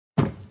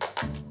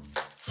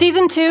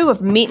Season 2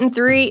 of Meat and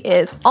Three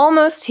is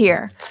almost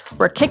here.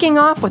 We're kicking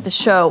off with a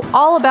show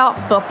all about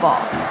football.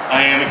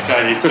 I am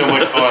excited. It's so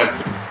much fun.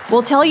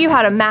 We'll tell you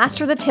how to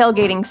master the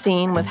tailgating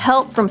scene with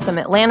help from some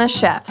Atlanta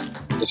chefs.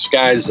 The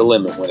sky's the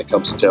limit when it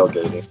comes to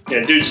tailgating.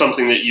 And do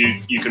something that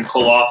you can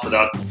pull off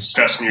without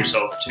stressing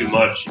yourself too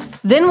much.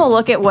 Then we'll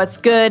look at what's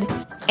good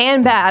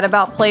and bad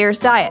about players'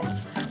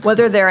 diets,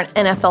 whether they're an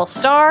NFL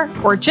star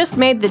or just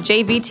made the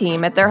JV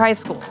team at their high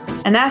school.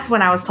 And that's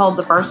when I was told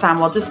the first time,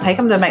 well, just take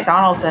them to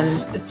McDonald's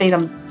and feed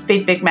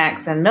Big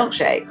Macs and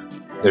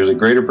milkshakes. There's a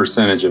greater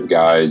percentage of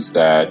guys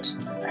that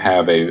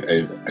have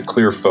a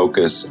clear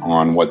focus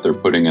on what they're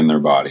putting in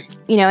their body.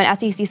 You know, in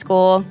SEC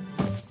school,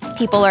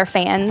 people are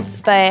fans,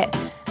 but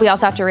we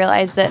also have to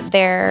realize that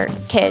they're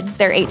kids.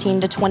 They're 18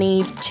 to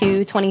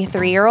 22,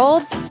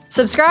 23-year-olds.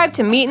 Subscribe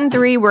to Meat and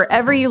Three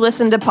wherever you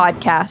listen to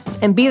podcasts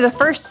and be the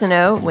first to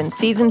know when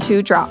Season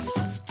 2 drops.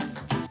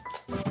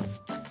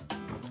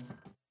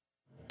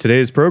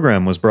 Today's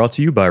program was brought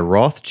to you by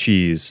Roth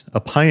Cheese,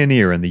 a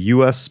pioneer in the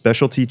U.S.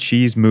 specialty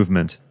cheese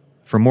movement.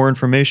 For more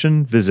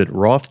information, visit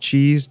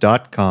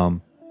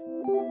rothcheese.com.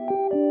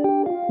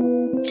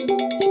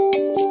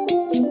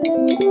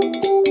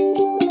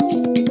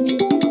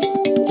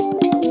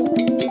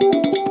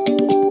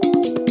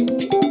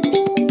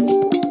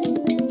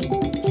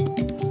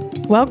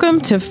 Welcome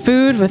to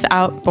Food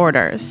Without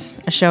Borders,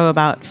 a show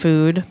about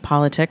food,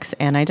 politics,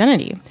 and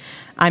identity.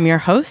 I'm your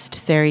host,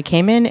 Sari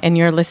Kamen, and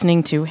you're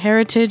listening to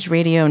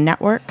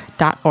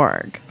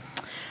heritageradionetwork.org.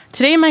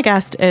 Today, my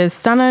guest is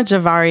Sana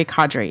Javari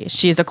Kadri.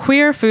 She is a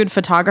queer food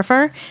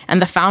photographer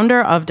and the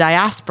founder of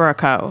Diaspora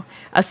Co.,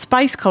 a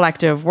spice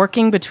collective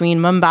working between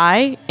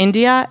Mumbai,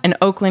 India, and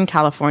Oakland,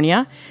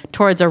 California,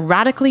 towards a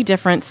radically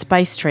different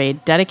spice trade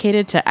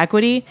dedicated to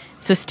equity,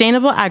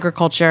 sustainable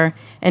agriculture,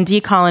 and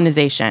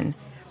decolonization.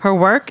 Her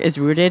work is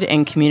rooted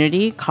in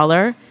community,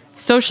 color,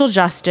 social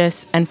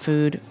justice, and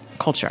food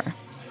culture.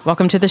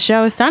 Welcome to the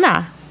show,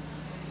 Sana.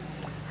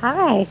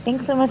 Hi,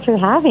 thanks so much for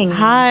having me.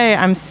 Hi,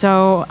 I'm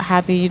so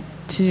happy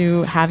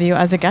to have you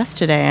as a guest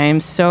today. I am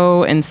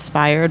so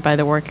inspired by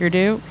the work you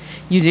do,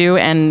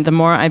 and the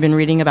more I've been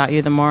reading about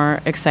you, the more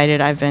excited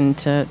I've been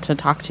to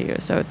talk to you.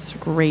 So it's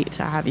great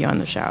to have you on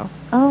the show.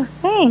 Oh,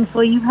 thanks.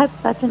 Well, you've had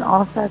such an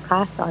all-star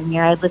cast on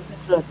here. I listened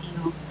to a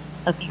few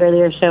of the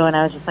earlier show, and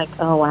I was just like,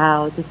 oh,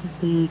 wow, this is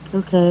big.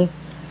 Okay.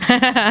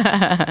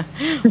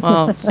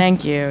 Well,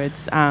 thank you.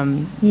 It's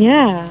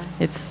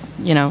it's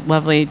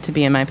lovely to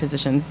be in my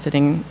position,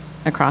 sitting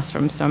across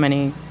from so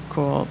many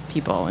cool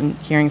people and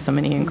hearing so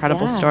many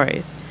incredible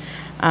stories.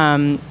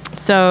 Let's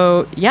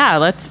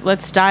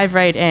dive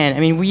right in. I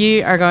mean,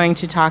 we are going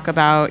to talk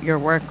about your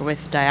work with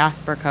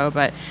Diaspora Co.,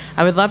 but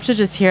I would love to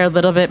just hear a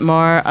little bit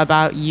more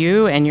about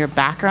you and your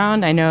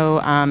background. I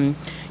know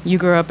you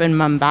grew up in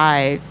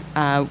Mumbai.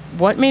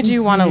 What made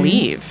you want to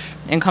leave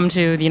and come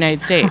to the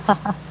United States?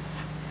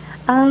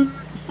 So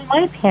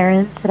my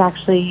parents had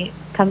actually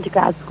come to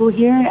grad school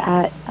here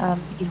at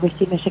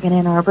University of Michigan,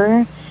 Ann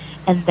Arbor,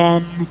 and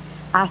then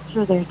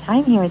after their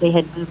time here, they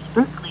had moved to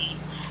Berkeley.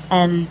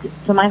 And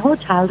so my whole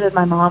childhood,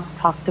 my mom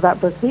talked about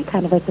Berkeley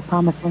kind of like the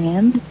promised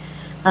land.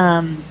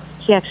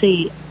 She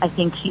actually, I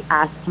think she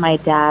asked my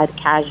dad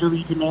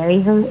casually to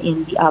marry her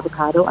in the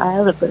avocado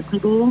aisle of Berkeley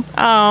Bowl.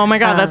 Oh my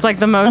God, that's like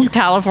the most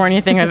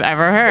California thing I've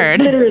ever heard.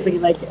 Literally,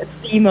 like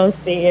the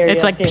most Bay Area.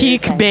 It's like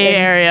peak Bay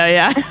Area,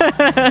 yeah.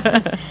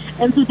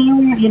 And so they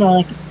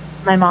were,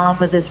 my mom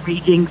was this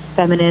raging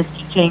feminist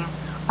teaching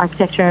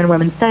architecture and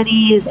women's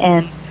studies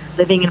and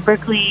living in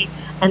Berkeley.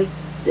 And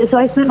so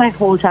I spent my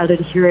whole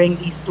childhood hearing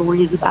these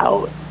stories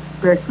about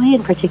Berkeley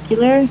in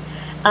particular.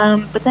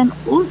 But then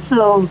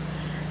also,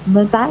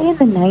 Mumbai in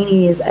the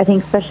 90s, I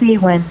think especially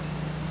when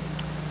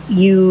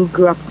you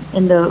grew up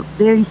in the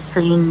very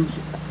strange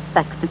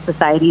sexist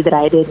society that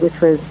I did,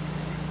 which was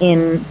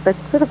in the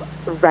sort of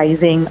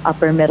rising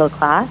upper middle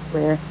class,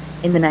 where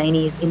in the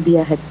 90s,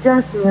 India had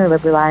just more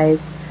liberalized,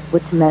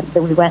 which meant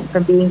that we went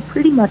from being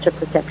pretty much a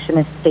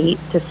protectionist state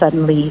to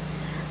suddenly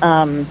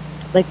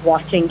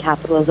watching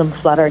capitalism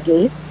flood our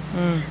gates.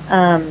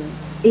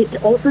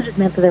 It also just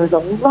meant that there was a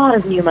lot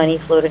of new money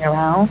floating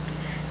around.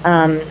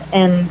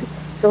 And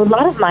so a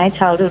lot of my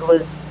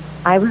childhood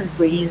I was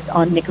raised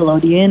on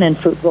Nickelodeon and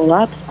Fruit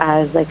Roll-Ups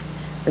as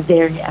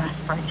very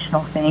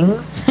aspirational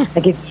things.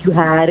 Like if you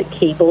had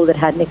cable that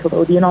had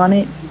Nickelodeon on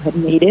it, you had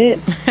made it.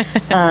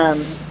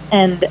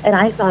 And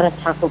I thought of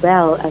Taco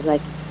Bell as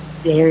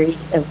very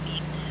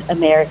elite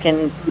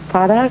American food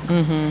product,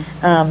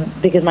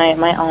 because my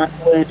aunt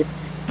would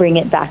bring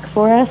it back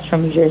for us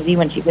from New Jersey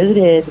when she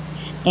visited,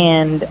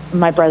 and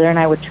my brother and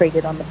I would trade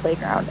it on the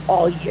playground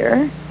all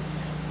year.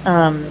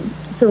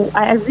 So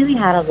I really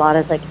had a lot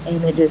of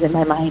images in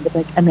my mind of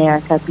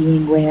America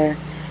being where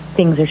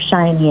things are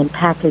shiny and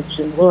packaged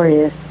and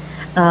glorious.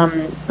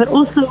 But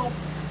also,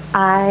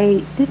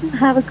 I didn't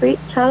have a great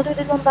childhood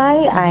in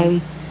Mumbai.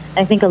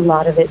 I think a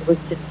lot of it was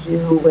to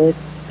do with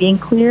being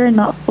queer and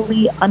not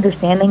fully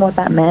understanding what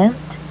that meant.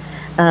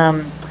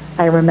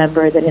 I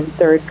remember that in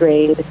third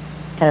grade,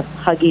 kind of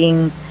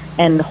hugging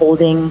and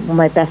holding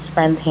my best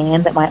friend's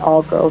hand at my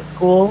all-girls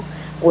school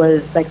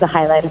was like the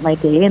highlight of my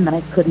day, and then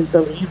I couldn't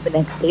believe the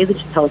next day that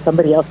she held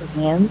somebody else's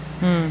hands.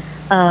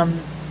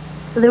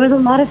 So there was a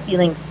lot of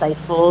feelings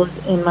stifled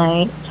in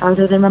my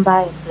childhood in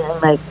Mumbai,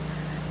 feeling like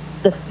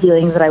the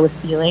feelings that I was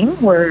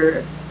feeling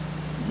were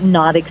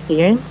not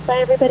experienced by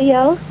everybody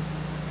else.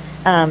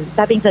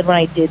 That being said, when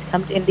I did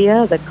come to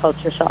India, the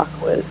culture shock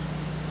was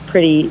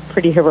pretty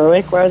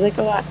heroic, where I was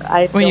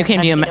like, when you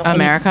came to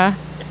America?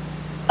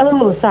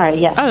 Oh, sorry,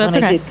 yes. Oh, that's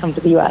when okay. I did come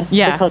to the U.S.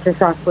 Yeah. The culture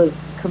shock was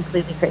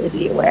completely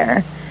crazy,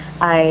 where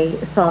I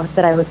thought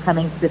that I was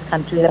coming to this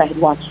country that I had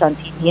watched on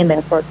TV and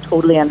therefore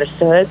totally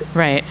understood.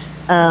 Right.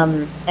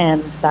 And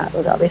that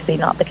was obviously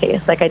not the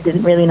case. Like, I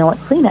didn't really know what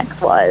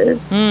Kleenex was.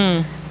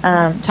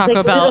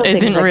 Taco Bell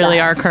isn't really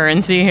our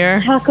currency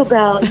here. Taco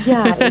Bell,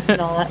 yeah, it's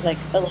not like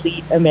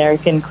elite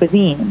American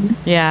cuisine.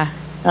 Yeah.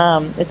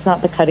 It's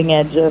not the cutting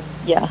edge of,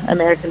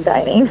 American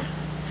dining.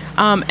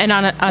 And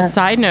on a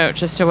side note,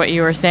 just to what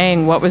you were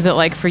saying, what was it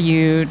like for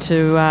you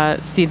to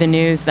see the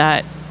news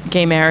that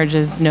gay marriage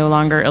is no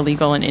longer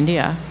illegal in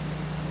India?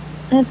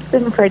 It's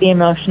been pretty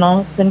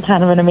emotional. It's been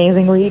kind of an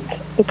amazing week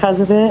because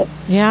of it.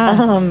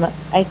 Yeah.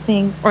 I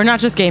think... Or not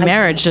just gay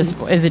marriage, is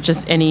it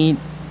just any...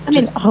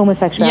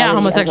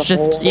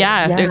 homosexuality.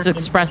 Yeah, it's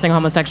expressing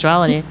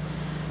homosexuality.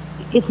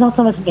 It's not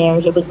so much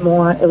marriage, it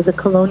was a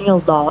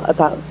colonial law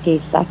about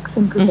gay sex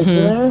in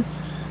particular.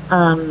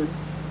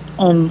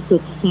 And so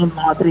it's the same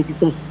law that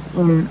exists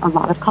in a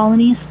lot of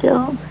colonies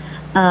still.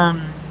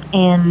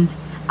 And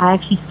I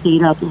actually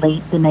stayed up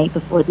late the night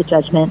before the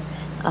judgment,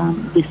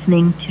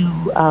 listening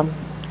to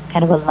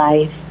kind of a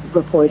live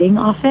reporting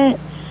of it.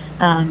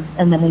 And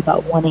then at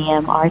about 1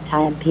 a.m. our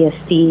time,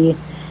 PST,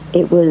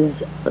 it was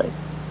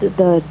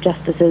the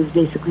justices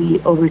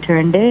basically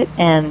overturned it,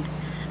 and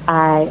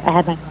I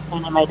had my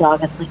girlfriend and my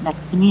dog asleep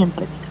next to me, and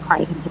so I just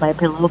cried into my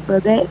pillow for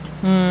a bit.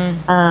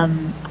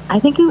 I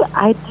think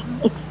I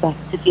didn't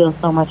expect to feel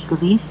so much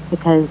relief,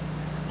 because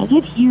I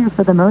live here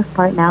for the most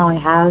part now.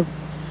 I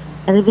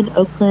live in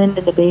Oakland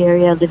in the Bay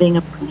Area, living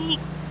a pretty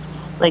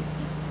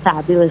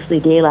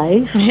fabulously gay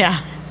life.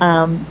 Yeah.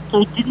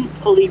 So I didn't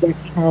fully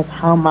recognize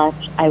how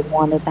much I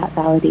wanted that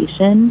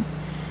validation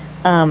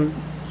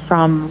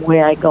from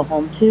where I go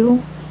home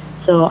to.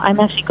 So I'm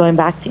actually going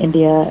back to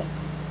India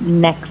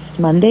next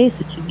Monday,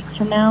 so 2 weeks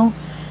from now.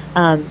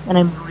 And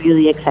I'm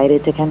really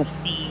excited to kind of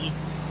see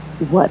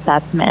what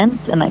that's meant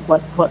and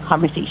what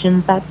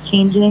conversations that's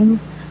changing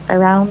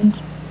around.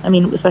 I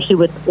mean, especially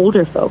with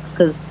older folks,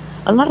 because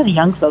a lot of the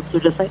young folks are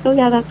just like, oh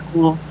yeah, that's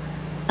cool.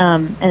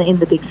 And in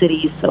the big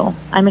cities. So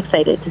I'm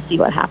excited to see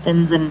what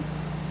happens. And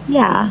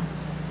yeah,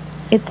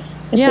 it's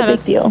a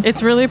big deal.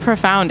 It's really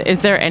profound.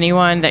 Is there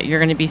anyone that you're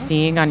going to be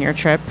seeing on your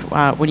trip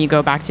when you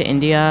go back to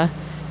India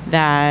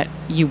that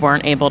you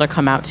weren't able to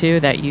come out to,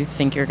 that you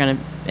think you're going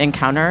to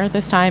encounter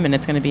this time and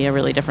it's going to be a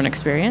really different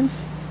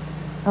experience?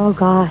 Oh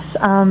gosh.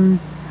 On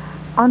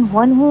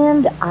one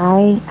hand,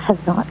 I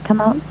have not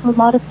come out to a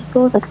lot of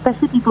people,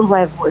 especially people who I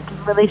have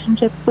working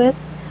relationships with.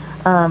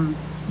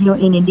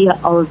 In India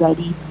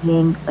already,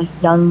 being a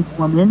young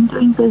woman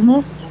doing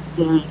business is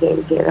very,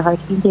 very, very hard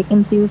to be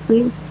taken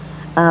seriously.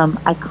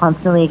 I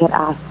constantly get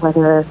asked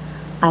whether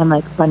I'm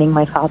running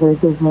my father's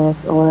business,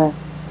 or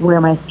where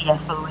my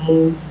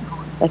CFO is,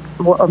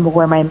 or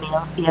where my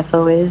male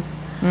CFO is,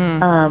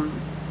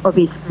 or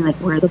basically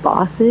where the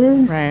boss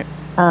is. Right.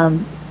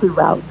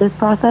 Throughout this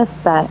process,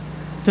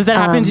 does that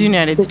happen to the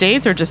United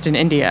States or just in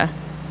India?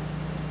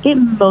 It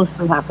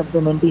mostly happens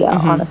in India,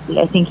 honestly.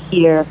 I think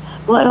here,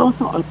 it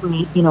also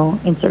operates,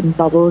 in certain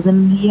bubbles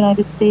in the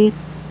United States,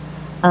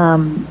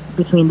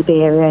 between the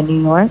Bay Area and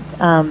New York.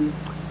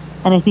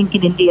 And I think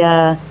in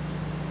India,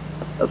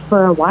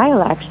 for a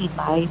while, I actually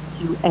lied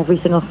to every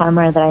single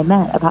farmer that I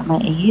met about my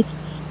age,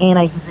 and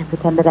I usually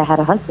pretended I had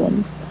a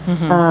husband.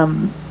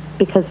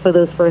 Because for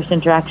those first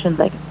interactions,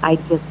 I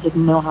just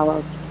didn't know how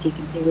else to be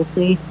taken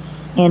seriously,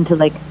 and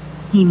to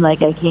seem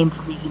like I came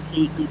from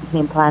vaguely the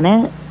same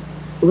planet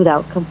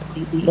without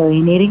completely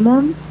alienating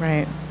them.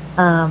 Right.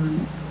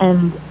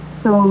 And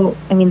so,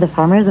 the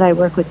farmers that I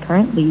work with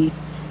currently,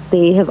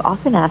 they have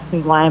often asked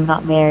me why I'm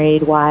not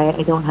married, why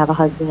I don't have a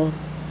husband.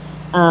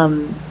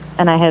 And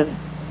I have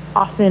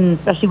often,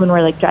 especially when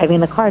we're driving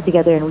in the car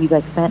together and we've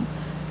spent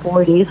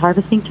 4 days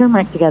harvesting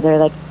turmeric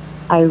together,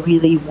 I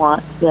really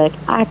want to be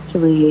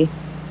actually,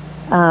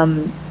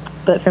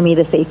 but for me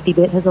the safety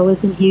bit has always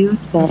been huge,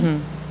 that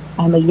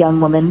I'm a young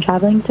woman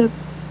traveling to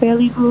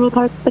fairly rural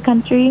parts of the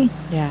country.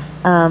 Yeah.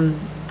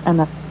 And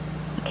that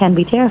can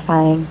be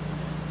terrifying.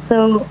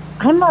 So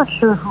I'm not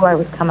sure who I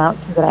would come out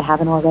to that I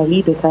haven't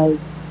already, because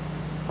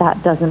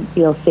that doesn't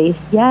feel safe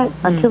yet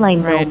until I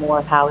know more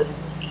of how it is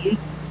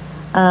received.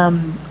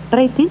 But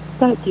I did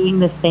start doing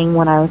this thing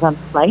when I was on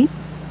flight.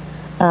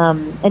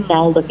 And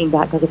now looking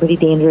back, it was a pretty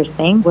dangerous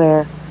thing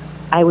where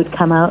I would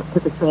come out to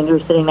the stranger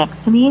sitting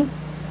next to me.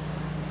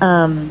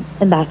 And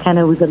that kind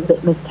of was a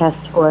litmus test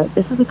for,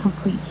 this is a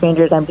complete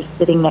stranger that I'm just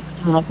sitting next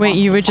to. Wait,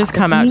 you would just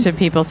come out to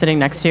people sitting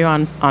next to you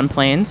on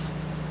planes?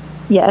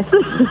 Yes.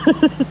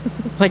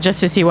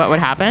 Just to see what would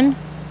happen?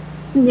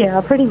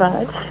 Yeah, pretty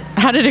much.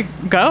 How did it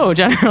go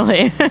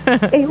generally?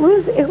 It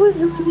was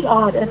really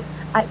odd, and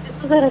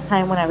this was at a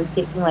time when I was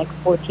taking like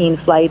 14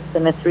 flights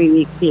in a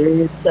 3-week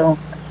period. So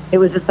it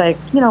was just like,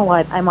 you know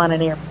what? I'm on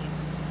an airplane.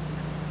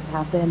 It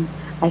happened.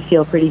 I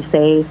feel pretty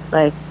safe.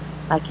 Like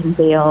I can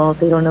bail.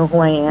 They don't know who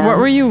I am. What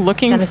were you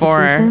looking kind of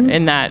for situation.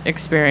 in that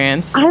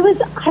experience? I was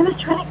trying to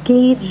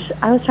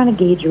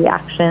gauge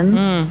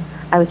reactions.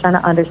 I was trying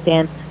to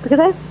understand,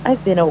 because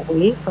I've been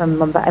away from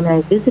Mumbai. I mean,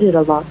 I visited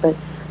a lot, but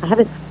I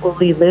haven't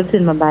fully lived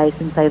in Mumbai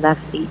since I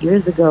left 8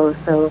 years ago.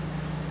 So,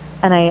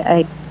 and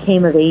I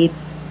came of age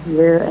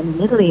here in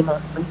Italy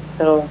mostly.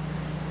 So,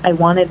 I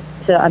wanted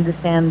to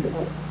understand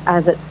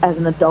as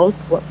an adult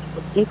what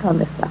people's take on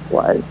this stuff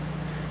was.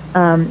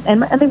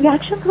 And the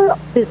reactions were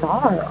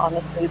bizarre,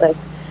 honestly. Like,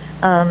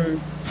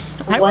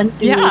 one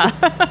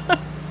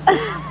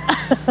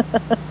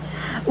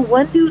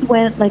dude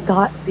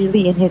got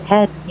really in his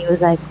head. He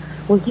was like,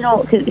 well, you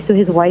know, so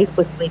his wife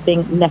was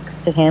sleeping next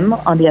to him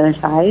on the other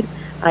side.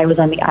 I was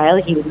on the aisle.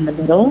 He was in the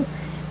middle.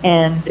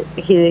 And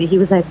he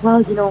was like,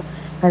 well, you know,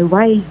 my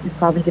wife is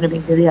probably going to be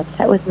really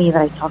upset with me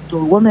that I talked to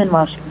a woman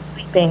while she was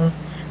sleeping,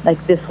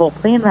 like this whole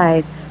plane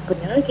ride. But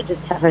now I can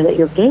just tell her that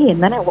you're gay,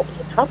 and then I won't be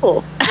in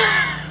trouble.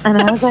 And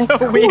I was like, so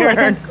cool. weird. Like,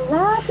 I'm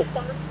glad that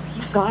that's what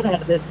you got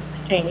out of this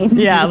exchange.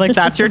 Yeah, like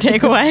that's your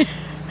takeaway.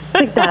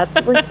 Like that's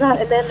what you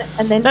got.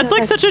 And then that's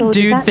like such a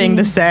dude thing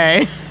to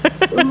say.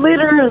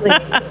 Literally.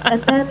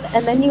 And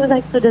then he was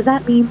like, so does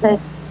that mean that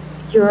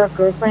your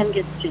girlfriend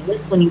gets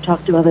jealous when you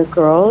talk to other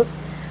girls?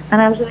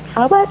 And I was like,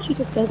 how about she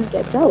just doesn't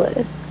get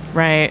jealous?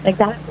 Right. Like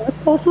that's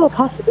also a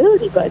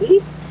possibility,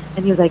 buddy.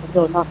 And he was like,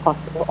 no, not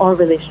possible. All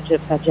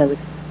relationships have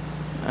jealousy.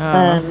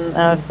 And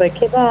I was like,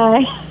 okay,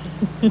 bye.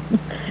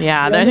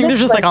 Yeah, I think there's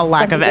just like a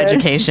lack of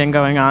education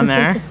going on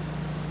there.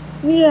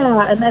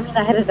 Yeah, and I mean,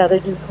 I had another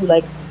dude who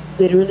like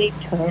literally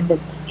turned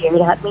and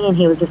stared at me, and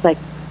he was just like,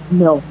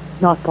 no,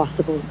 not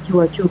possible.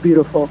 You are too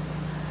beautiful.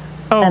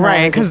 Oh, and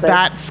right, because like,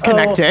 that's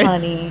connected. Oh,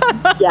 honey.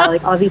 Yeah,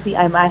 like obviously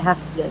I have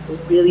to be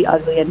like really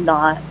ugly and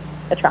not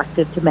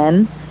attractive to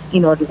men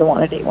in order to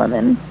want to date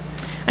women.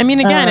 I mean,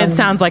 again, it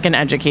sounds like an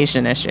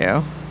education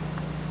issue.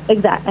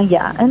 Exactly.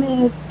 Yeah, I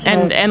mean,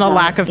 and a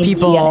lack of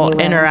people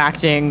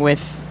interacting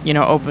with, you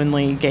know,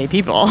 openly gay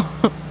people,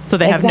 so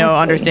they have no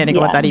understanding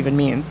of what that even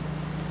means.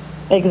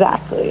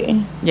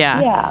 Exactly.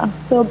 Yeah. Yeah.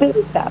 So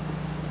baby steps.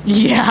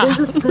 Yeah.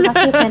 There's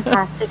actually a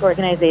fantastic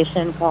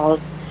organization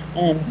called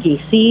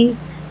GAYC,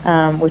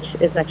 which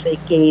is actually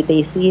Gay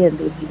Desi, and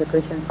Desi is a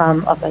person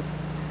from of like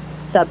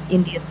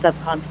Indian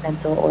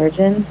subcontinental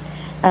origins,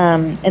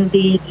 and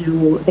they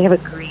have a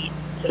great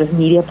sort of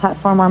media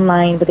platform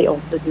online, but they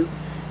also do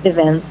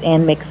events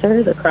and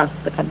mixers across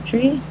the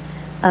country.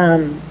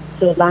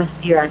 So last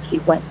year I actually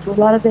went to a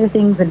lot of their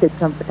things and did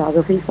some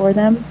photography for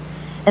them.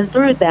 And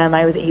through them,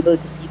 I was able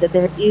to see that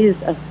there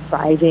is a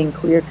thriving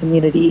queer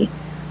community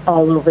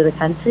all over the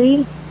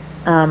country.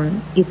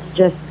 It's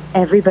just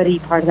everybody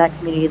part of that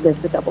community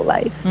lives a double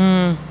life.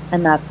 And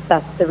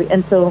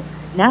and so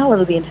now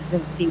it'll be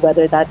interesting to see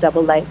whether that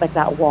double life, like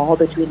that wall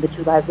between the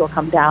two lives, will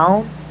come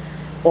down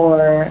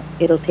or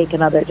it'll take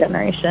another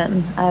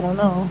generation. I don't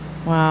know.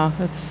 Wow,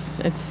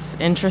 it's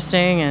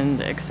interesting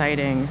and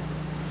exciting.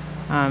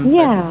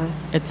 Yeah,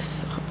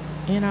 it's,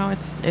 you know,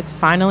 it's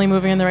finally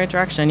moving in the right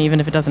direction, even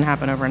if it doesn't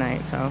happen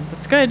overnight. So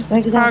it's good.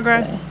 It's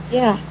progress.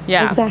 Yeah.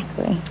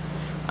 Exactly.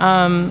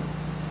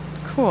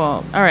 Cool.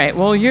 All right.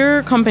 Well,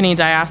 your company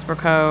Diaspora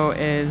Co.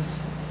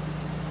 is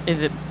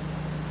it?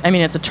 I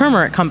mean, it's a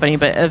turmeric company,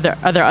 but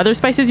are there other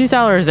spices you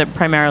sell, or is it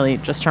primarily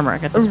just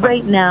turmeric at this point?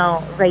 Right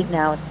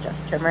now, it's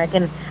just turmeric.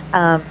 And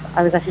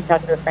I was actually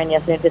talking to a friend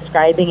yesterday,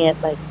 describing it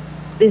like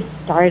this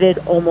started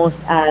almost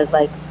as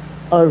like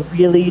a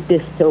really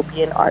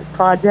dystopian art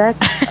project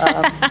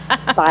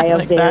by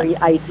a very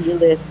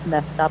idealist,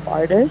 messed up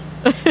artist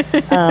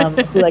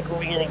who like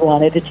really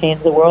wanted to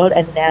change the world.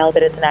 And now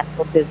that it's an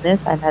actual business,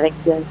 I'm having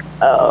to be like,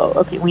 oh,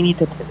 okay, we need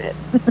to pivot.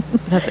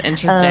 That's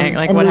interesting.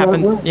 Like what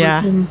happens?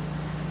 Working,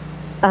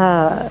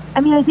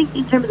 I mean, I think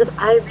in terms of,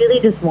 I really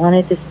just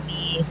wanted to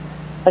see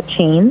a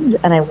change,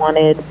 and I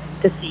wanted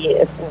to see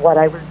if what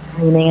I was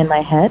dreaming in my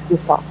head was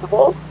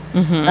possible.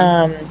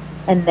 Mm-hmm.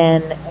 And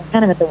then I'm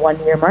kind of at the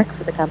 1-year mark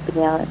for the company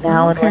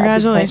now. And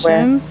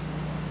congratulations.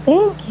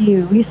 Thank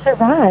you. We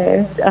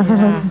survived.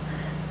 And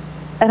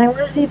I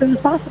want to see if it was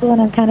possible,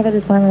 and I'm kind of at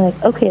this point where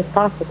like, okay, it's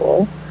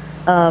possible.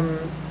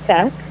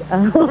 Tech.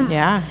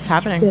 Yeah, it's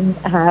happening. Can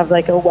have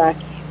like a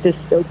wacky,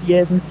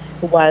 dystopian,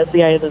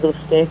 wildly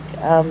idealistic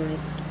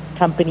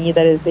company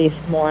that is based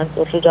more on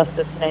social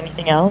justice than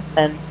anything else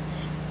and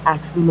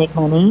actually make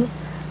money.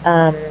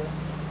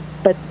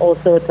 But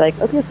also it's like,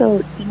 okay, so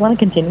do you want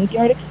to continue the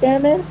art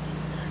experiment?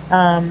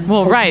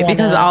 Well, right,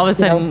 because all of a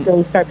sudden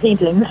go start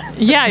painting.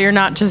 Yeah, you're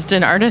not just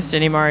an artist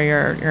anymore.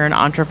 You're an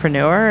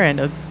entrepreneur and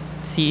a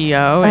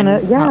CEO and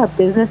a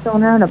business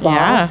owner and a boss.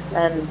 Yeah.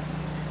 And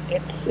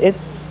it's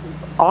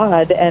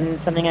odd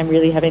and something I'm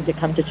really having to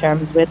come to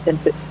terms with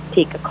and to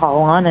take a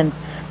call on. And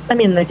I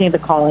mean, I think the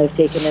call I've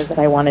taken is that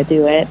I want to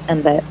do it,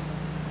 and that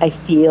I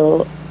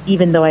feel,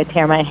 even though I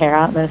tear my hair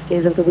out most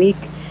days of the week,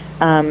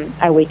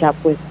 I wake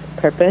up with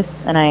purpose,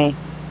 and I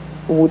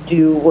would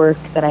do work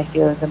that I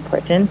feel is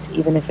important,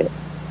 even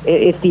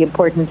if the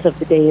importance of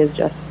the day is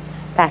just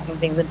packing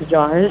things into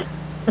jars.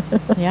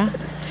 Yeah.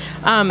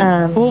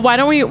 Well, why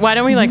don't we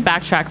like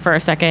backtrack for a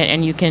second,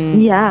 and you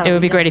can. Yeah. It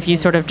would be great if you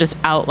sort of just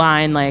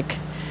outline like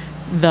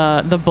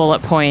the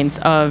bullet points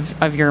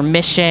of your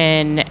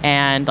mission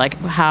and like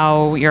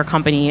how your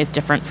company is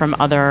different from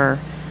other.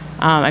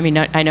 I mean,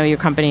 I know your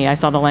company, I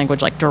saw the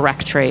language like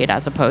direct trade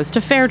as opposed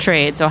to fair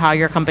trade. So how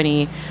your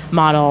company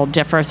model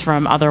differs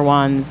from other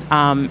ones,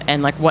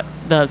 and like what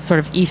the sort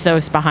of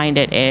ethos behind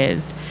it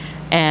is.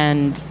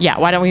 And yeah,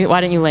 why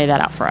don't you lay that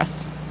out for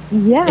us?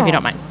 Yeah. If you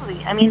don't mind.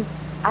 Absolutely. I mean,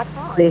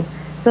 absolutely.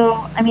 So,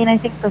 I mean, I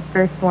think the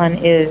first one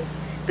is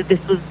that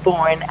this was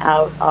born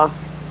out of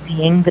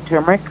seeing the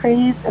turmeric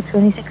craze of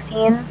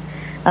 2016.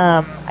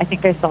 I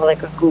think I saw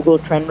like a Google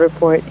trend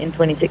report in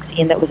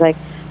 2016 that was like,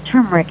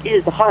 turmeric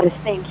is the hottest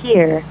thing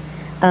here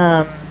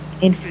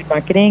in food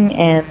marketing.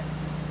 And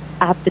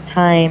at the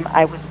time,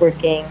 I was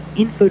working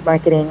in food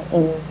marketing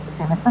in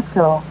San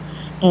Francisco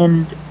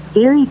and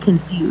very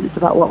confused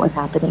about what was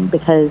happening,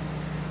 because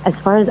as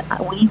far as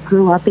when you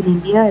grew up in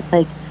India, it's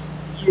like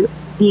you're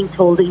being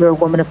told that you're a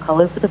woman of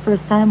color for the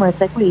first time, where it's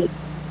like, wait,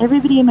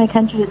 everybody in my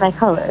country is my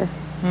color.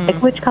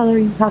 Like, which color are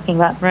you talking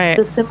about? Right.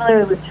 So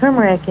similar with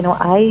turmeric,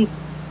 I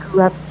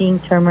grew up seeing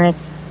turmeric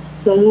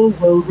so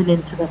woven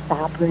into the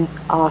fabric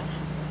of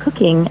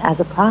cooking as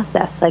a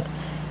process. Like,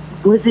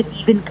 was it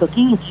even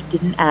cooking if you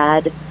didn't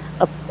add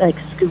like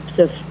scoops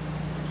of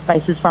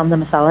spices from the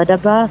masala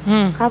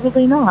dabba?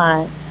 Probably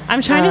not.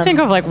 I'm trying to think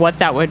of like what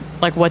that would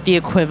like what the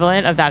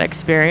equivalent of that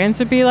experience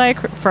would be like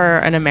for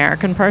an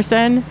American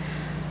person.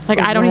 Like,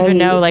 I don't even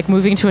know, like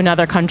moving to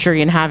another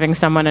country and having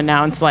someone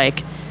announce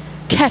like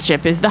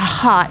ketchup is the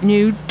hot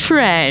new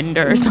trend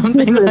or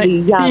something.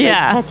 Literally, like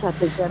like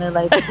ketchup is gonna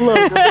like blow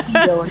the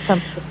video or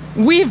something.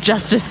 We've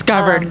just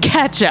discovered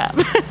ketchup.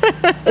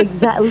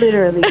 Exactly,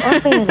 literally.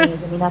 Or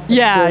mayonnaise. I mean, that's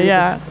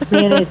yeah.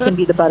 Mayonnaise can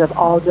be the butt of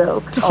all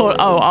jokes.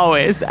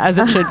 Always, as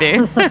it should be.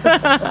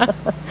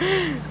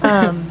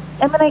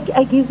 And then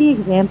I give the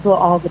example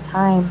all the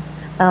time.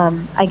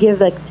 I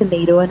give like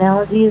tomato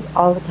analogies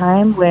all the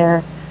time,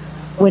 where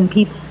when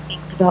people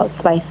think about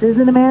spices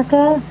in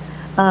America,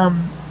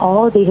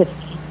 all they have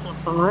seen so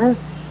far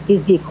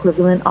is the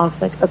equivalent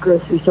of like a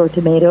grocery store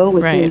tomato,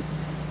 which is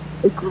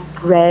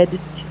bred to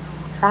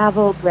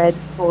travel, bred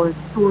for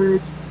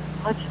storage,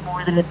 much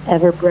more than it's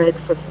ever bred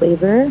for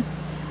flavor.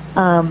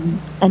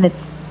 And it's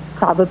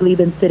probably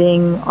been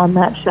sitting on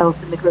that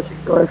shelf in the grocery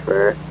store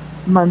for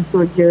months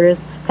or years.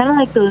 Kind of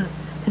like those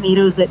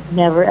tomatoes that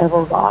never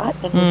ever rot,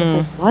 and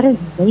you're just like, what is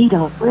it made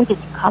of? Where did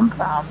it come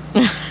from?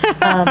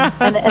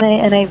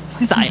 and I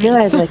quickly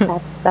realized like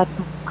that's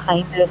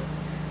kind of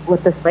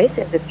what the spice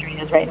industry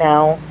is right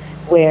now,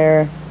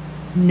 where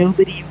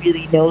nobody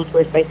really knows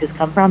where spices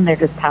come from. They're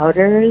just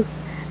powders.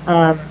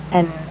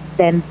 And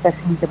then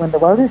especially when the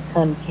wellness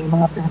term came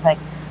up, it was like,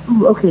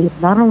 ooh, okay,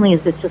 not only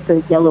is it just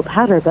a yellow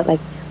powder, but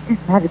like this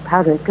magic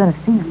powder is going to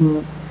save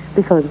me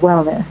because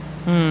wellness.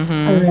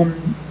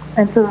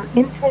 And so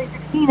in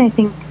 2016, I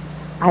think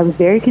I was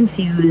very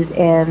confused,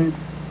 and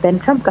then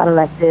Trump got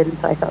elected, and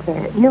so I felt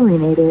very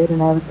alienated,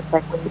 and I was just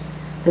like, wait,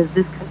 does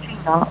this country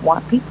not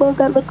want people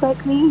that look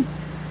like me?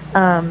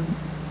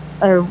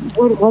 Or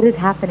what is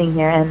happening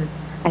here? And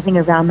I think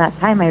around that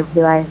time, I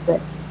realized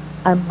that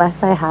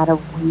unless I had a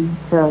way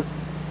to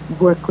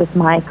work with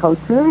my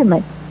culture and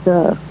like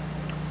the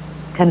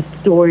kind of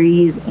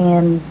stories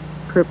and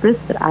purpose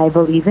that I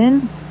believe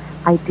in,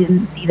 I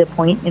didn't see the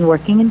point in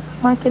working in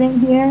marketing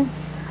here.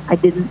 I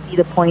didn't see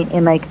the point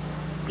in like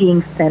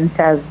being sent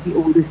as the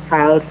oldest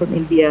child from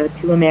India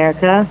to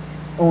America,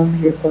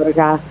 only to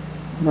photograph,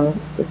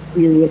 this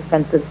really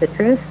expensive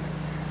citrus.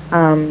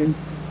 And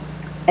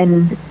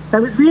so I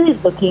was really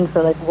looking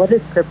for like, what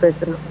is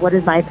purpose and what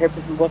is my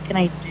purpose and what can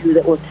I do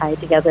that will tie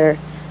together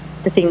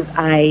the things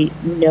I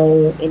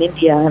know in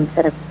India and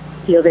that I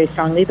feel very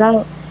strongly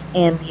about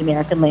and the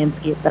American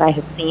landscape that I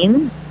have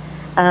seen.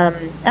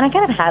 And I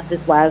kind of had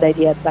this wild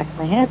idea at the back of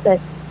my head that,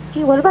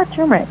 hey, what about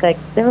turmeric? Like,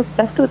 they're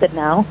obsessed with it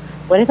now.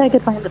 What if I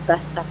could find the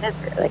best stuff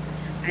ever? Like,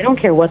 I don't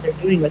care what they're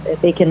doing with it.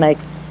 They can, like,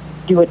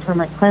 do a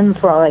turmeric cleanse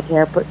for all I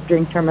care,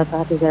 drink turmeric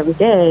lattes every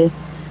day.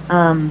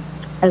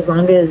 As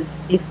long as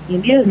if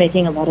India is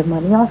making a lot of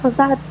money off of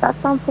that, that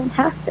sounds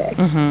fantastic.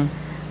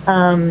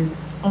 And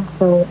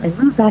so I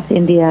moved back to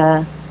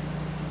India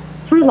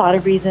for a lot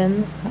of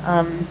reasons.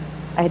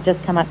 I had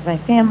just come out to my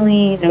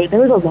family. There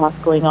was a lot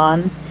going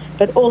on,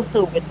 but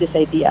also with this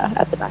idea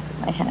at the back of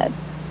my head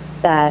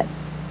that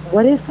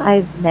what if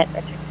I met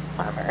a chicken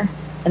farmer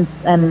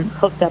and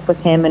hooked up with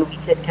him and we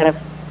could kind of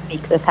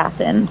make this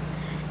happen?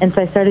 And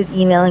so I started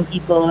emailing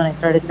people and I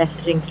started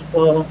messaging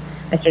people.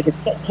 I started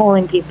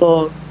calling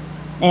people,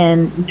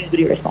 and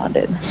nobody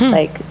responded.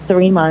 Like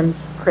 3 months,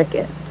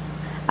 crickets.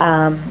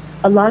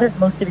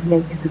 Most of India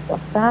uses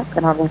WhatsApp,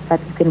 and on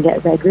WhatsApp you can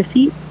get red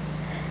receipts.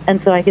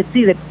 And so I could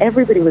see that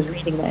everybody was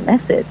reading my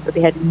message, but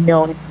they had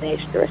no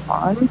inclination to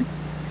respond.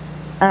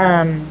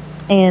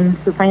 And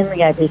so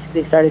finally I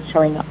basically started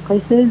showing up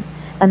places,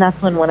 And that's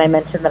when I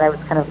mentioned that I was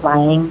kind of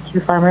lying to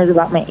farmers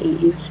about my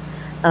age.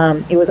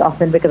 It was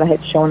often because I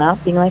had shown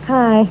up being like,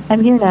 hi,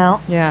 I'm here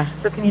now. Yeah.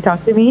 So can you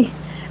talk to me?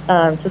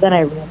 So then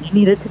I really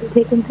needed to be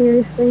taken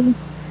seriously.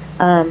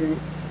 And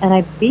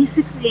I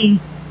basically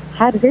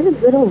had very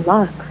little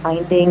luck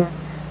finding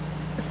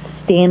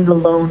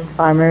standalone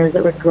farmers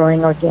that were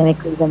growing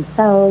organically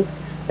themselves.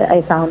 That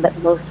I found that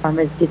most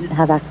farmers didn't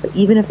have access,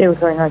 even if they were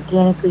growing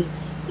organically,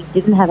 they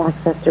didn't have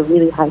access to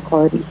really high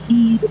quality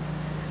seed.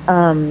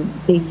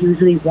 They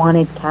usually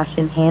wanted cash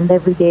in hand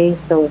every day,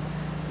 so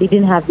they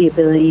didn't have the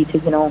ability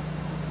to,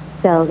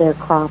 sell their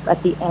crop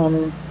at the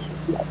end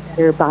to a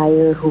better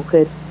buyer who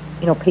could,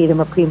 pay them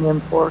a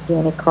premium for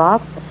organic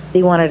crop.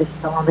 They wanted to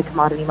sell on the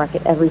commodity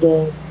market every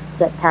day,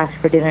 get cash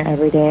for dinner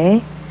every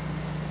day.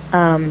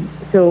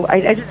 So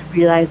I just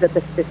realized that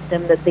the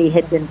system that they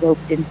had been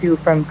roped into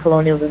from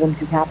colonialism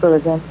to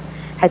capitalism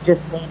had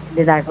just made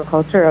Indian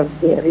agriculture a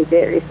very,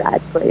 very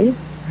sad place.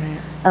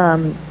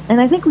 Right.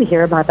 And I think we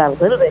hear about that a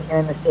little bit here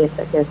in the States.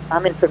 Like there's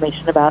some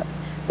information about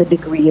the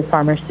degree of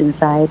farmer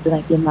suicides and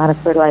like the amount of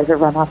fertilizer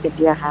runoff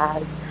India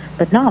has,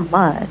 but not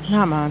much.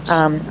 Not much.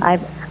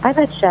 I've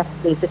had chefs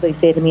basically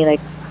say to me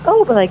like,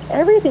 oh, but like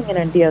everything in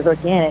India is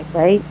organic,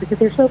 right? Because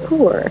they're so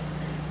poor.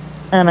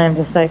 And I'm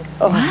just like,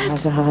 oh my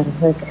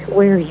God, like,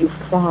 where are you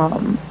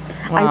from?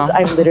 Wow.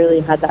 I've literally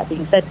had that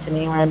being said to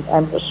me where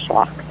I'm just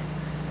shocked.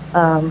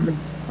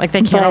 Like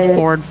they can't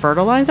afford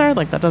fertilizer?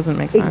 Like that doesn't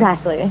make sense.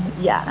 Exactly,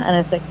 yeah. And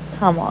it's like,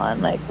 come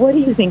on, like, what do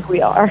you think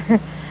we are? But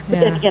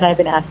then again, I've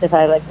been asked if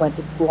I like went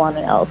to school on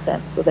an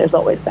elephant, so there's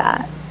always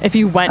that. If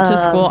you went to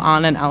school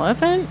on an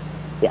elephant?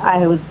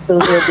 Those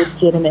are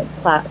legitimate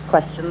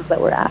questions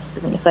that were asked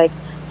to me. It's like,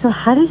 so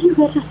how did you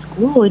get to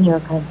school in your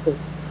country?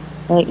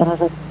 Like, and I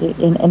was like,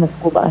 in a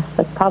school bus,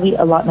 like probably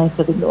a lot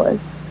nicer than yours.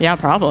 Yeah,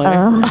 probably.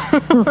 No,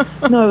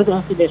 it was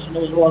air conditioned.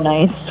 It was real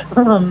nice.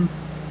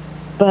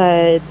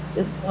 But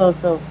well,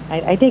 so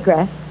I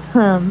digress.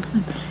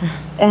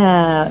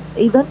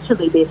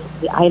 Eventually,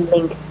 basically, I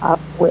linked up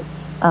with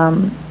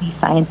the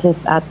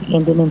scientists at the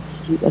Indian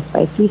Institute of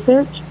Spice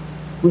Research,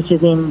 which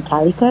is in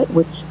Calicut,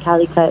 which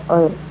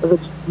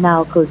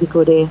now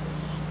Kozhikode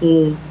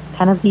is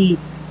kind of the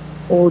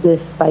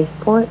oldest spice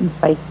port and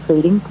spice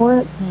trading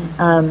port.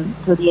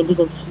 So the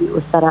Indian Institute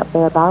was set up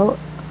there about,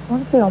 I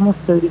want to say almost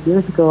 30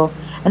 years ago.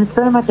 And it's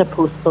very much a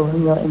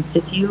post-colonial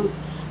institute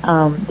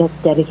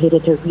that's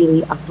dedicated to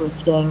really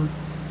uplifting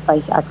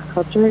spice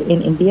agriculture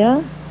in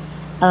India.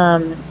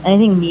 And I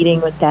think meeting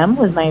with them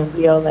was my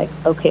real, like,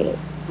 okay,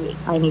 wait,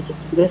 I need to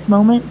do this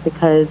moment,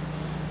 because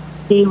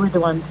they were the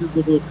ones who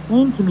really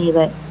explained to me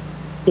that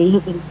they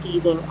have been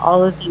seeding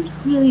all of these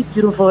really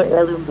beautiful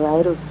heirloom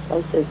varietals of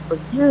spices for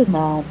years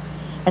now,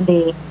 and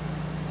they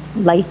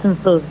license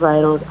those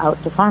varietals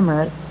out to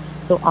farmers.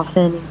 So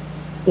often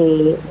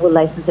they will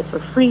license it for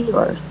free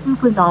or a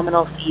super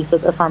nominal fee, so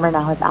the farmer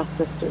now has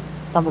access to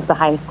some of the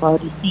highest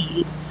quality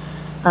seed,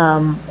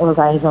 or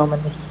rhizome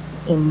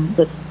in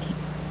the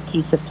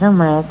case of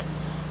turmeric.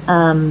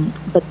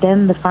 But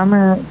then the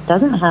farmer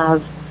doesn't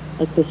have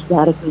like this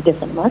radically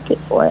different market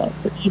for it.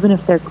 So even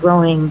if they're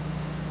growing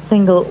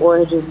single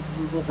origin,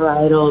 single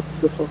varietal,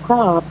 beautiful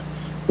crop,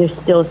 they're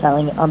still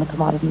selling it on the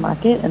commodity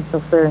market. And so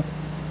for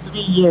 3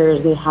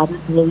 years, they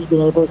hadn't really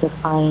been able to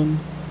find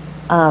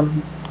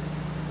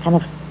kind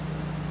of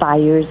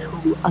buyers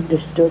who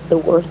understood the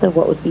worth of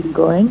what was being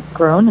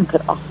grown and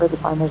could offer the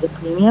farmers a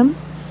premium.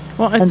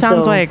 Well, it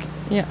sounds like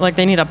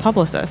they need a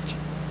publicist.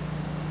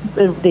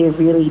 They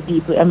really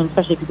deeply, I mean,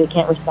 especially because they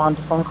can't respond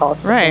to phone calls.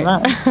 Right.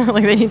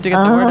 Like they need to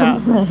get the word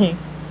out.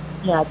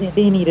 Yeah,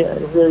 they need a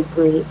really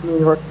great New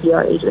York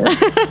PR agent,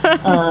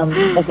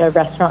 like a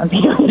restaurant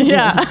PR agent.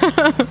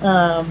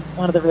 Yeah.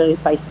 One of the really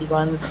feisty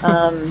ones.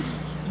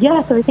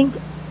 So I think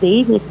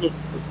they basically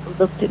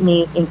looked at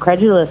me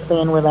incredulously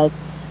and were like,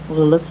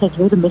 well, it looks like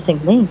you're the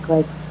missing link.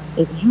 Like,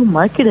 if you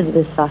marketed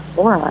this stuff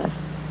for us,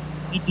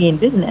 we'd be in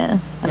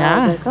business. And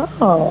I was like,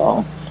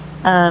 oh.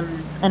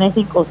 And I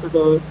think also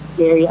the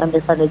very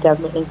underfunded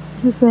government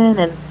institution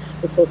and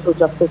the social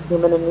justice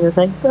movement in me was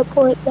like,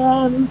 support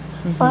them,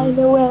 find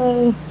a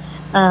way.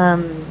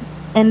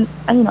 And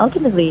I mean,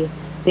 ultimately,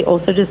 they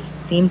also just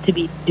seemed to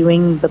be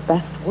doing the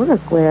best work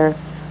where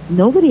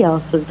nobody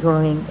else was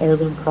growing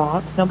heirloom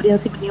crops. Nobody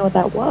else even knew what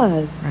that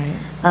was. Right.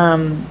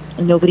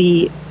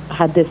 Nobody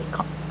had this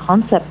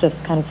concept of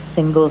kind of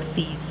single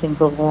seed,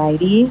 single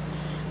variety.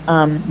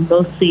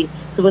 Mostly,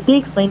 so what they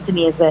explained to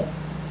me is that,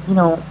 you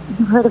know,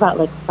 you've heard about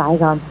like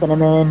Saigon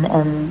cinnamon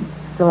and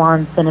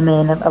Ceylon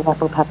cinnamon and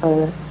Aleppo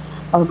pepper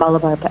or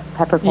Malabar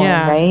peppercorn,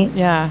 right?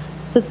 Yeah.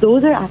 So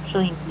those are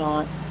actually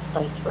not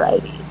spice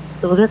varieties.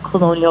 Those are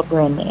colonial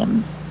brand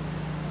names.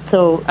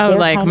 So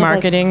like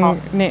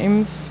marketing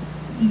names?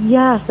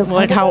 Yeah. So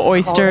like how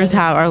oysters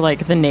are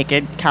like the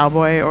naked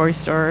cowboy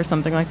oyster or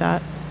something like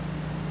that?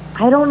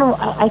 I don't know.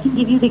 I can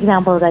give you the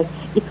example. Like,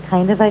 it's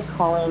kind of like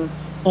calling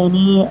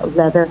any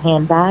leather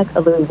handbag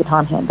a Louis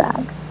Vuitton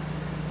handbag.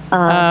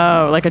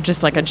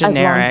 Just like a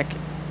generic.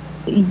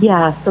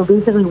 So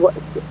basically,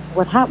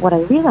 what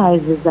I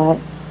realized is that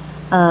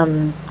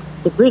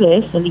the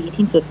British in the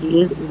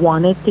 1850s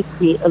wanted to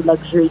create a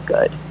luxury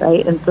good,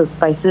 right? And so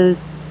spices,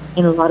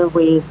 in a lot of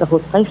ways, the whole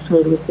spice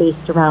trade was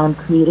based around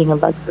creating a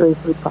luxury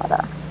food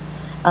product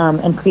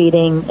and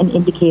creating an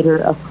indicator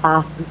of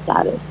class and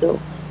status. So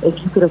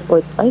if you could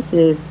afford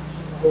spices,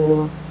 you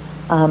were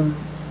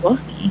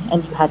wealthy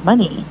and you had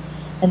money.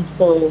 And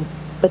so,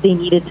 but they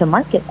needed to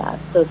market that.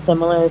 So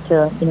similar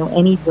to,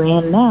 any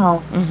brand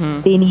now,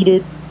 they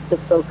needed the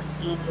folks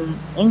in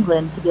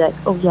England to be like,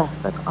 oh yes,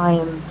 like I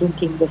am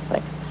drinking this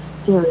like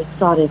very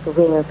exotic,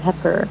 rare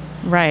pepper.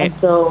 Right.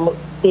 And so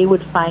they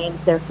would find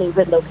their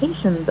favorite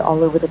locations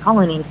all over the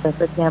colony. So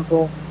for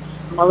example,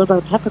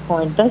 Malabar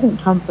peppercorn doesn't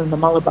come from the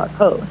Malabar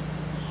coast.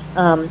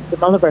 The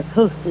Malabar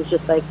coast is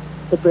just like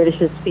the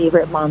British's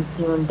favorite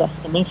monsoon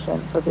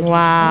destination for vacation.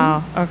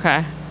 Wow.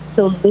 Okay.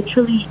 So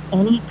literally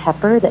any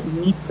pepper that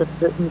meets a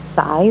certain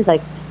size,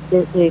 like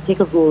they take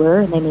a ruler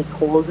and they make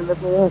holes in the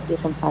ruler of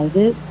different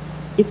sizes.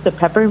 If the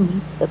pepper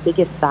meets the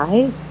biggest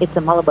size, it's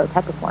a Malabar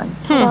peppercorn.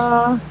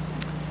 Ta-da!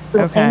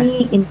 So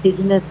any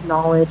indigenous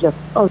knowledge of,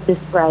 this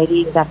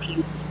variety is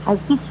actually has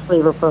this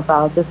flavor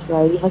profile, this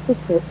variety has this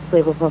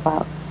flavor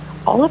profile,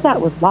 all of that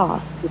was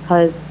lost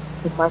because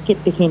the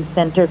market became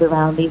centered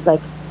around these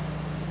like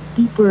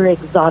super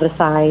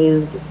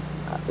exoticized,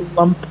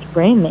 lumped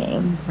brand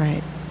names.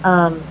 Right.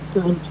 So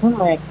in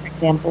turmeric, for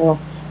example,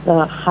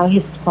 the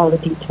highest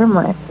quality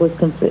turmeric was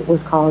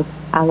called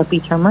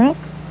Alleppey turmeric.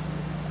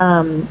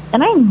 And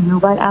I knew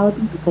about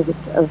Alleppey because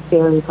it's a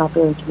very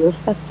popular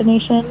tourist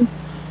destination.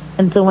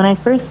 And so when I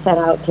first set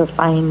out to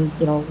find,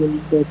 really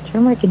good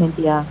turmeric in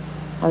India,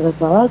 I was like,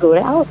 well, I'll go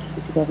to Alleppey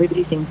because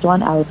everybody seems to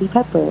want Alleppey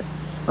pepper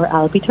or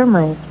Alleppey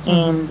turmeric.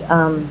 And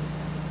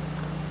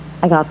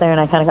I got there and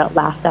I kind of got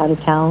laughed out of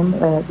town.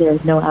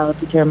 There's no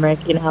Alleppey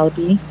turmeric in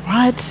Alleppey.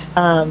 What?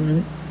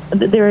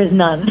 There is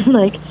none.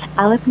 Like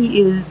Alleppey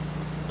is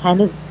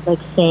kind of like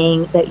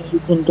saying that you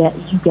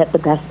get the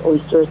best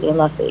oysters in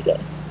Las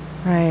Vegas.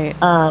 Right.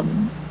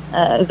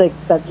 Like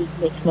that just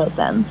makes no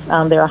sense.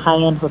 There are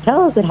high-end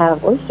hotels that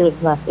have oysters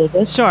in Las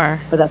Vegas. Sure.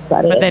 But that's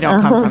about it. But they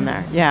don't come from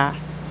there. Yeah.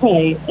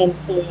 Right. And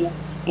so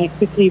I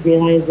quickly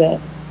realized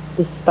that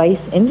the spice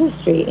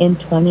industry in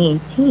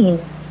 2018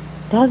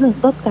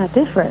 doesn't look that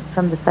different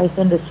from the spice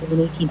industry in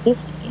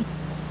 1850.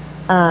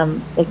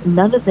 Like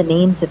none of the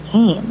names have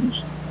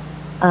changed.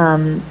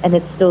 And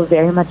it's still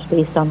very much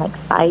based on like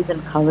size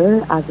and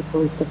color as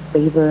opposed to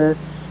flavor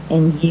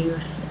and use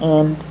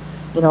and,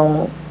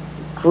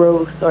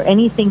 growth or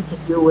anything to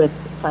do with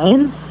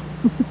science.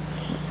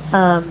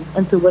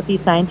 And so what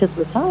these scientists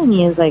were telling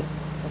me is like,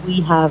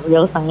 we have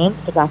real science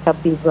to back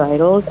up these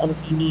varietals and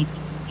we need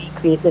to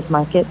recreate this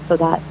market so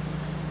that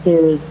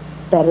there's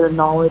better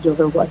knowledge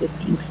over what is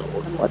being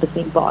sold and what is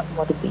being bought and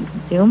what is being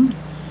consumed.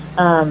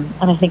 And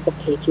I think the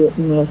patriot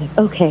in me was like,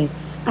 okay,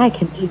 I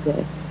can do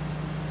this.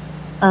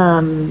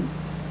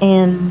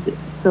 And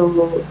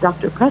so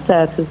Dr.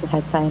 Pressex, who's the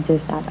head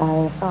scientist at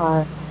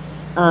ISR,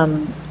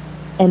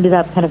 ended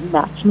up kind of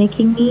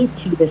matchmaking me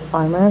to this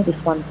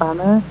one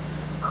farmer,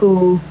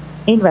 who,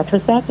 in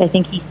retrospect, I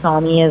think he saw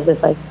me as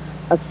this like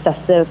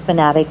obsessive,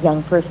 fanatic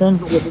young person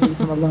who wouldn't leave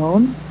him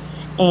alone.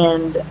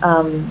 And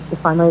the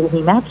farmer that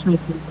he matched me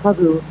to,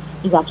 Prabhu,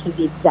 is actually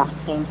the exact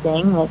same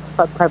thing. Like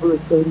Prabhu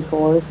is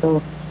 34,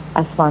 so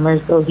as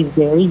farmers go, he's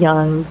very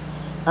young.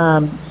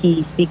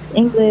 He speaks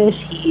English.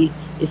 He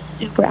is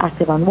super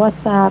active on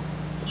WhatsApp.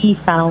 He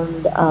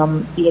found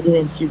the Indian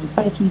Institute of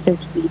Spice Research.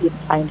 We didn't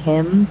find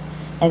him.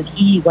 And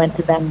he went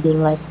to them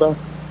being like, look,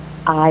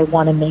 I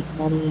want to make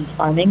money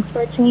farming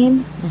for a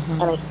change.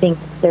 And I think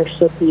there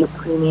should be a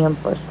premium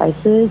for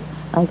spices.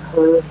 I've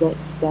heard that you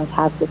guys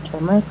have good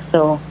turmeric,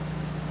 so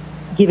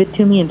give it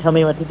to me and tell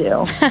me what to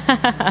do.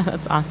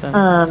 That's awesome.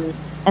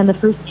 And the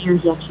first year,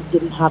 he actually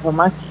didn't have a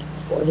market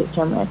for his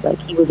turmeric. Like,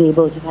 he was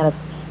able to kind of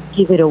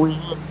give it away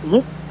in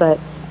bits, but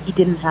he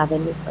didn't have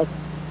any like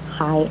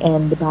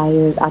high-end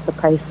buyers at the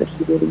price that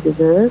he really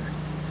deserved.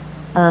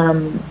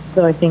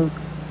 So I think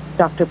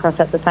Dr.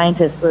 Presset, the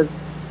scientist, was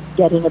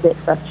getting a bit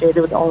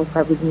frustrated with all of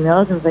Prabhu's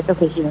emails and was like,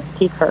 okay, here,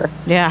 take her.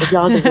 Yeah. Like,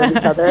 y'all deserve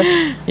each other.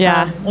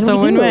 Yeah. And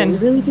so win-win. We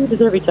really do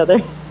deserve each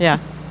other. Yeah.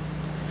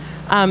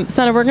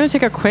 Sana, we're going to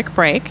take a quick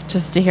break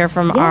just to hear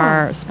from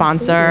our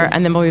sponsor,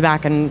 and then we'll be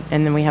back, and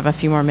then we have a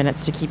few more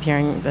minutes to keep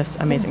hearing this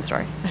amazing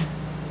story.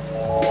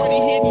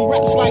 Hidden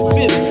raps like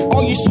this,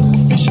 all you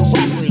superficial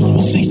rappers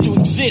will cease to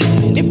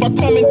exist. If I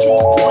come into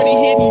a party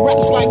hitting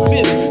raps like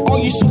this, all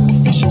you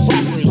superficial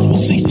rappers will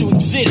cease to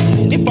exist.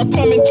 If I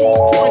come into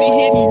a party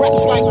hitting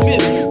raps like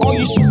this, all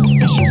you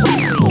superficial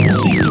rappers will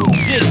cease to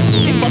exist.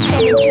 If I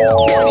come into a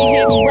party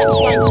hitting raps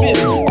like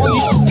this, all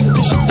you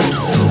superficial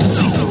rappers will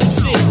cease to exist.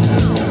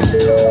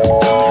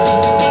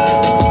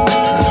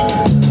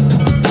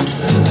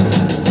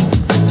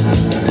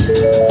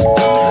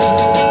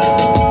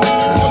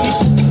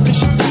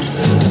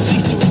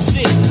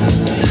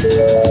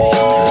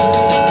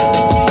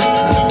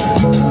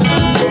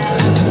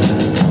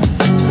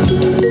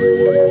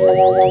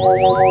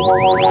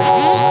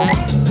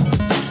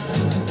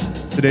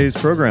 Today's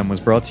program was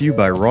brought to you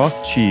by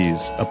Roth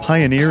Cheese, a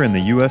pioneer in the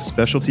U.S.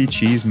 specialty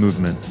cheese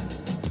movement.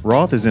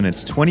 Roth is in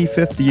its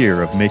 25th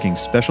year of making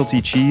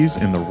specialty cheese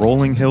in the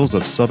rolling hills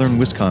of southern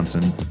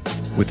Wisconsin.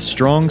 With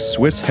strong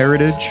Swiss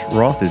heritage,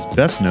 Roth is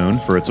best known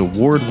for its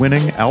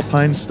award-winning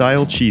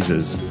Alpine-style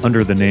cheeses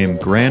under the name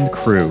Grand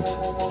Cru.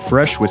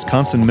 Fresh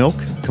Wisconsin milk,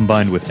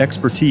 combined with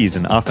expertise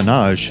in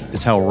affinage,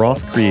 is how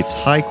Roth creates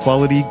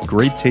high-quality,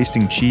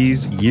 great-tasting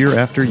cheese year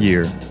after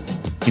year.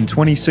 In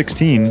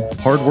 2016,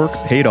 hard work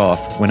paid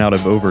off when out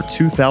of over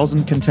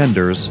 2,000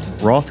 contenders,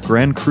 Roth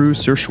Grand Cru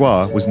Sur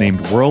Choix was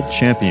named World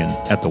Champion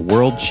at the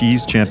World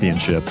Cheese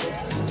Championship.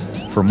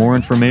 For more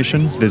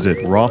information, visit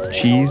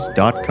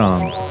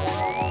rothcheese.com.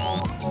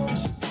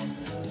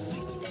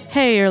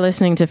 Hey, you're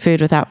listening to Food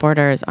Without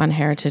Borders on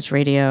Heritage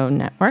Radio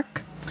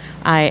Network.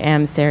 I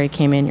am Sari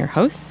Kamen, your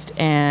host,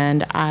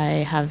 and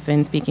I have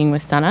been speaking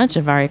with Sana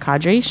Javari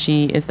Kadri.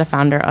 She is the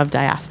founder of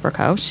Diaspora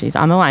Co. She's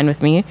on the line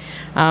with me,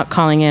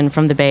 calling in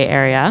from the Bay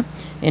Area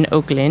in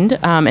Oakland,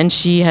 and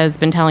she has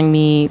been telling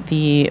me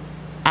the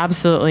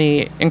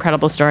absolutely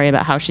incredible story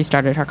about how she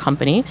started her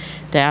company,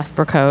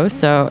 Diaspora Co.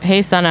 So,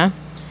 hey, Sana.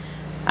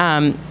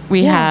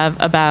 We have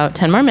about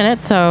 10 more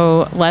minutes,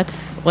 so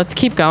let's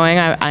keep going.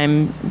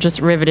 I'm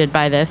just riveted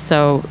by this.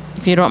 So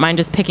if you don't mind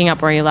just picking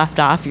up where you left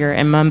off, you're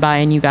in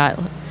Mumbai and you got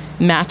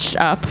matched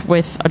up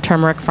with a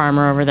turmeric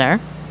farmer over there.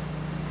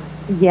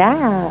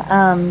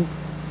 Yeah.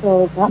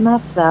 So got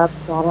matched up,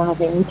 got on a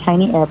very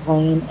tiny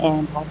airplane,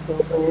 and walked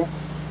over.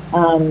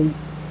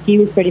 He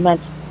was pretty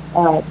much,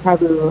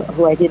 Prabhu,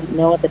 who I didn't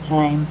know at the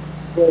time,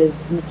 was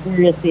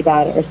notoriously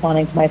bad at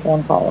responding to my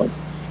phone calls.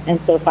 And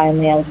so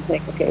finally I was just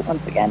like, okay,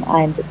 once again,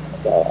 I'm just going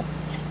to go.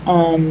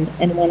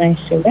 And when I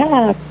showed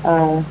up,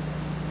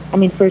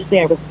 firstly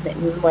I was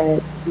sitting where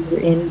we were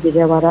in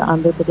Vijayawada,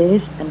 Andhra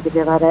Pradesh, and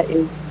Vijayawada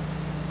is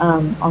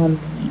on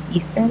the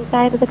eastern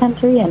side of the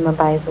country, and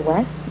Mumbai is the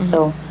west. Mm-hmm.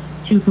 So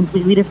two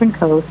completely different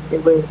coasts.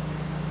 It was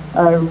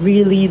a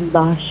really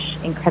lush,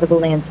 incredible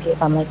landscape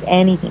unlike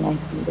anything I've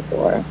seen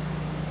before.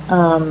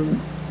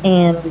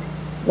 And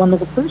one of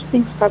the first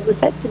things Prabhu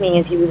said to me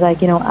is he was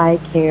like, I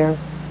care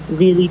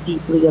really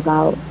deeply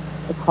about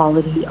the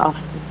quality of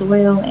the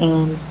soil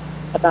and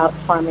about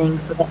farming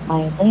so that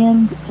my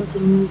land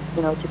continues,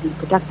 to be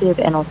productive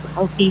and also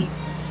healthy.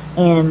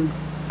 And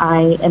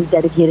I am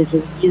dedicated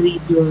to really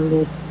doing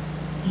this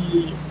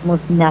the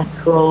most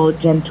natural,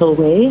 gentle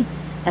way.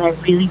 And I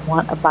really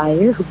want a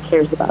buyer who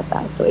cares about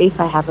that. So if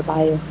I have a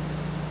buyer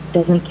who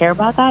doesn't care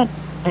about that,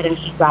 I'd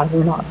actually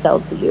rather not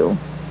sell to you.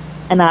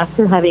 And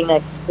after having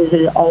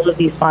visited all of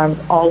these farms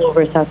all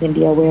over South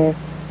India where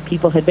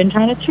people had been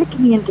trying to trick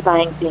me into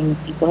buying things.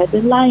 People had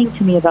been lying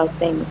to me about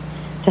things.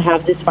 To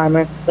have this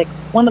farmer,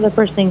 one of the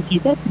first things he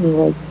said to me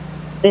was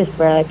this,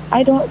 where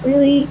I don't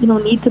really,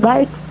 need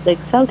to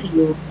sell to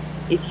you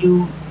if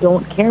you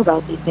don't care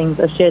about these things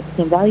or share the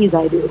same values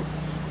I do.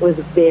 It was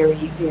very,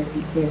 very,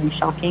 very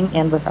shocking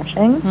and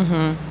refreshing.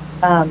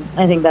 Mm-hmm.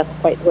 I think that's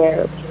quite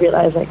where we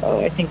realized,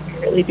 I think we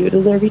really do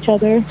deserve each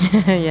other.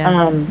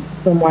 Yeah.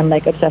 From one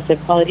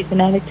obsessive quality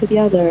fanatic to the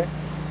other.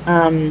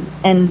 And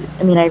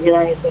I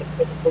realized for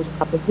the first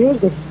couple of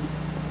years that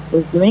he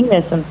was doing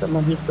this, and from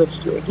when he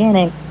switched to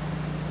organic,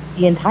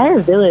 the entire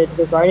village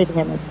regarded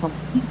him as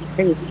completely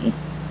crazy.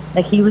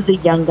 He was a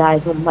young guy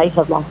who might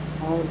have lost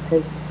his mind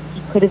because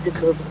he could have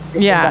just moved.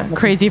 Yeah,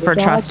 crazy for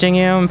trusting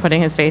you and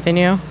putting his faith in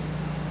you.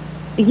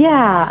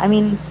 Yeah,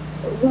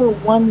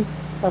 one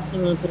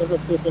trusting me, putting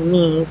his faith in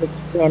me, which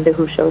is Amanda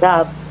who showed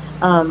up,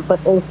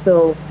 but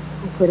also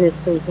who put his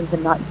faith into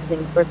not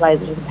using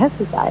fertilizers and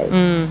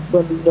pesticides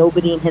when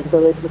nobody in his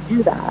village would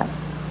do that.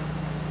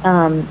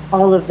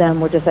 All of them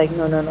were just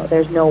no,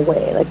 there's no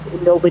way.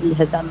 Nobody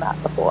has done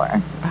that before.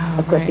 Oh,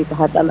 of course, right. people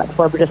had done that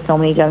before, but just so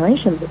many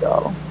generations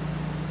ago.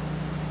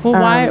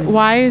 Well,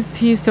 why is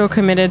he so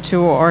committed to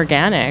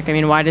organic?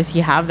 Why does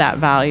he have that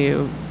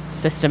value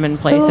system in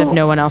place if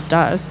no one else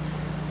does?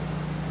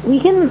 We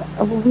should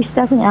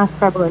definitely ask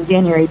Prabhu in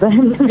January, but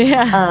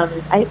yeah.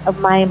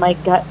 My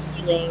gut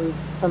feeling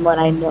from what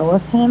I know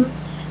of him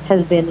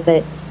has been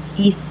that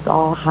he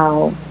saw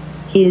how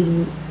his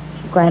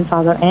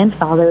grandfather and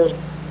father's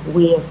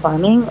way of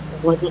farming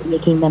wasn't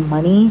making them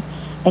money,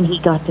 and he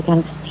got to kind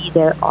of see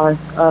their arc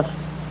of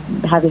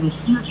having a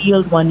huge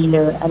yield one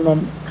year and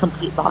then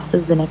complete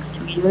losses the next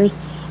 2 years,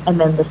 and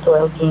then the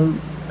soil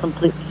being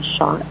completely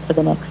shot for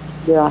the next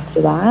year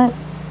after that.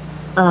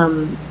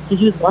 So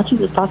he was watching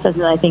this process,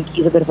 and I think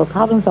he's a bit of a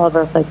problem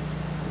solver of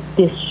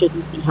this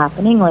shouldn't be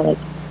happening, or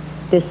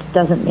this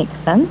doesn't make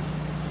sense.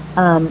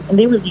 And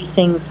they were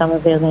leasing some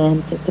of their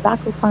land to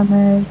tobacco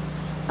farmers,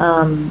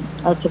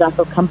 or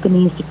tobacco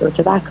companies to grow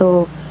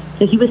tobacco.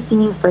 So he was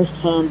seeing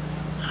firsthand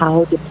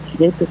how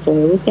depleted the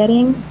soil was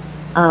getting,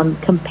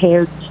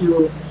 compared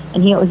to,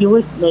 and he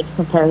always makes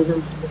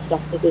comparisons to the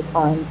stuff that they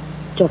farm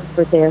just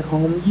for their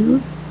home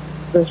use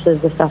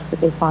versus the stuff that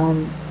they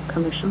farm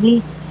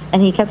commercially.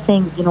 And he kept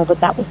saying, but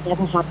that was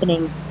never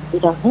happening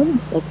with our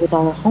home, with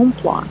our home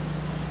plot.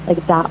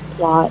 That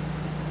plot,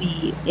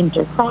 we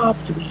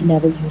intercropped, we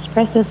never used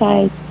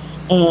pesticides,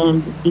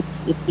 and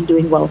it's been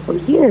doing well for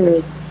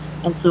years.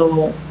 And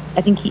so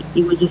I think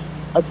he was just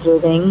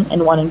observing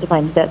and wanting to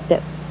find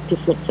that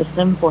different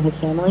system for his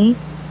family.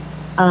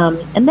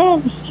 And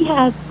then he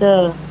had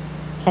the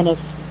kind of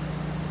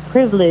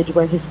privilege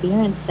where his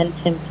parents sent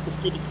him to the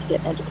city to get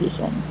an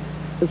education.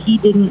 So he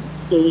didn't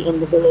stay in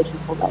the village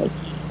his whole life.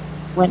 He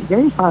went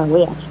very far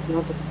away, actually. He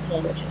went to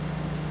Japan, which is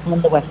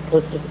on the west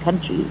coast of the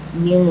country,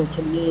 near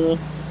to me,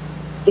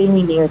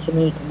 very near to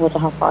me compared to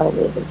how far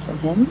away it is from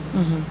him.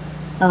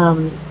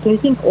 So I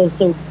think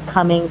also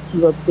coming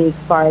to a big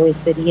faraway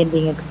city and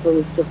being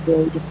exposed to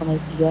very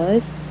different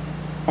ideas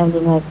and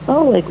being like,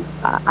 oh, like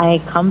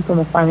I come from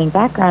a farming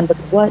background, but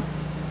what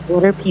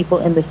are people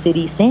in the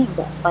city saying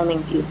about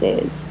farming these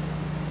days?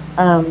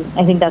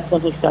 I think that's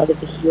when he started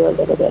to hear a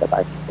little bit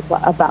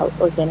about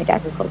organic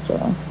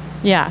agriculture.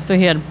 Yeah, so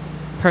he had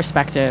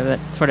perspective that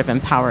sort of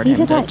empowered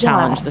him to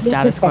challenge the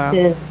status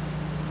quo.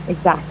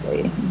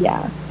 Exactly,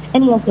 yeah.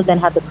 And he also then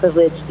had the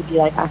privilege to be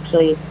like,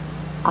 actually,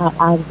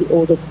 as the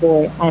oldest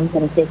boy, I'm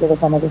going to take over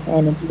some of this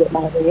land and do it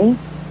my way,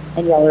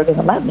 and y'all are going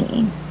to let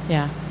me.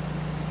 Yeah.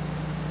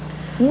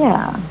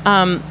 Yeah.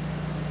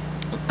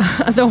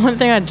 The one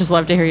thing I'd just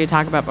love to hear you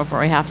talk about before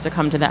we have to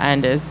come to the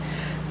end is,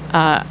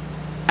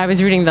 I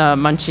was reading the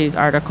Munchies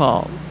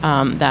article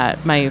that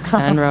Mayuk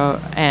Sen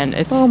wrote, and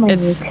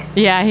it's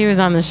yeah, he was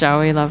on the show.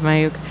 We love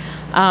Mayuk.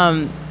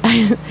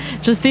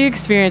 Just the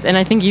experience, and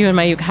I think you and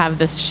Mayuk have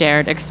this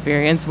shared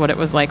experience, what it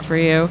was like for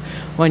you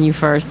when you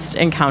first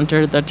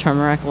encountered the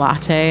turmeric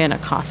latte in a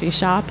coffee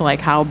shop, like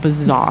how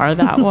bizarre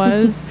that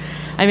was.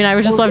 I mean, I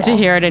would just love to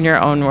hear it in your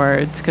own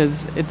words, because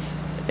it's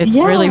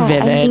really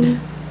vivid.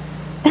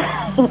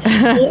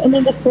 I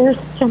mean, the first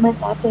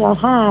turmeric latte I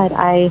had,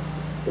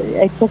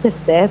 I took a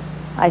sip,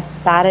 I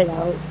spat it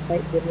out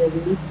quite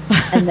literally,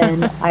 and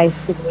then I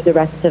threw the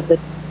rest of the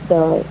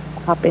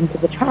cup into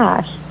the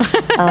trash.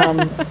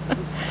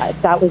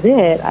 That was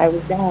it. I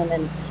was done,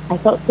 and I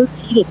felt so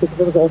cheated because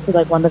it was also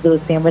like one of those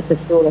San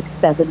Francisco like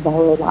 $7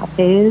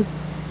 lattes.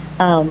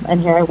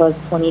 And here I was,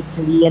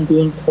 23, and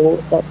being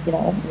told that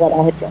what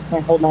I had drunk my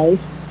whole life,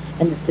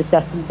 and this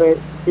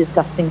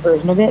disgusting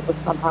version of it was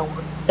somehow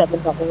worth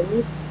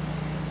 $7.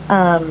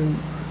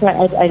 So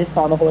I just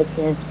found the whole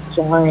experience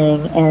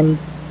jarring, and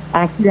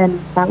actually then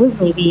that was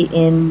maybe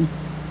in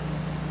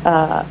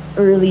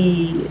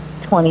early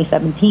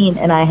 2017,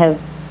 and I have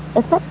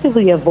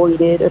effectively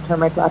avoided a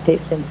turmeric latte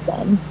since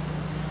then.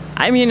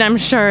 I mean, I'm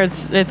sure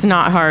it's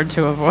not hard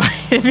to avoid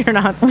if you're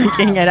not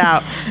seeking it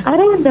out. I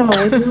don't know.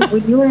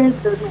 When you are in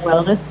certain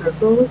wellness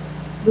circles,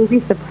 you'll be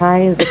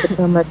surprised at the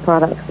turmeric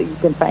products that you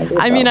can find.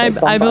 I mean,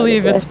 I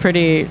believe it's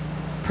pretty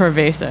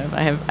pervasive.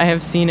 I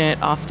have seen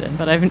it often,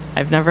 but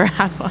I've never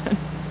had one.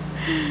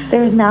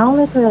 There's now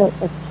like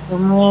a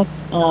turmeric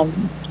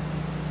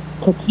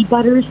cookie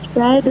butter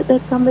spread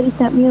that somebody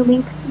sent me a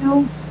link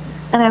to.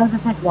 And I was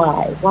just like,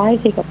 why? Why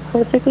take a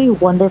perfectly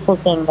wonderful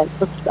thing like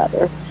cookie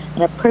butter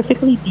and a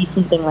perfectly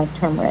decent thing like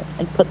turmeric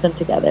and put them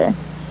together?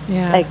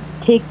 Yeah. Like,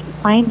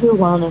 find your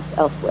wellness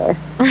elsewhere.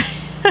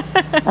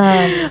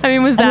 I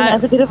mean, was that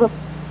as a bit of a...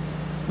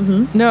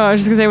 Mm-hmm. No, I was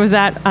just gonna say, was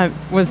that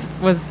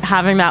was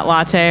having that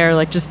latte, or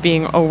like just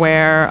being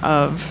aware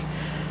of,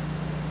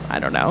 I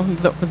don't know,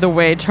 the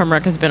way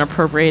turmeric has been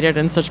appropriated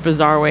in such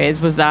bizarre ways,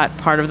 was that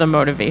part of the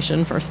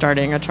motivation for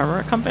starting a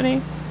turmeric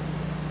company?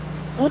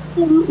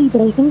 Absolutely,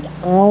 but I think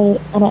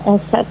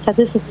I've said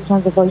this a few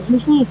times before.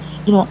 Usually,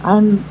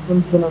 I'm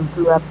Indian and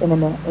grew up in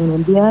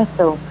India,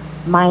 so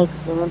my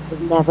experience was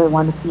never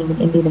one of being an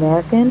Indian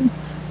American,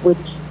 which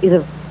is a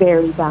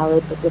very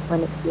valid but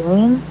different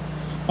experience.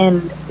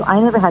 And so I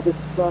never had this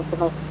experience of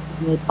my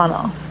food made fun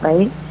of,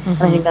 right? Mm-hmm.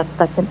 And I think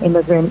that's an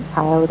immigrant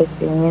child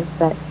experience,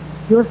 that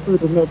your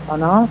food is made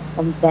fun of,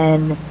 and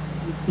then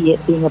you see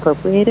it being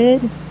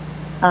appropriated,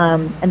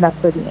 and that's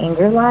where the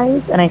anger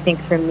lies. And I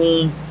think for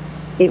me,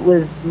 it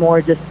was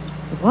more just,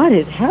 what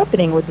is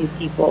happening with these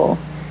people?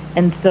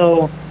 And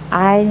so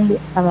I'm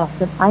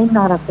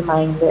not of the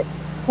mind that,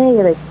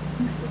 hey, like,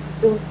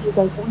 you should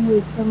like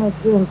only turmeric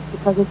drinks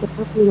because it's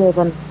appropriative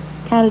and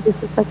kind of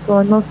disrespectful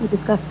and mostly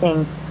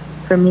disgusting.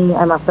 For me,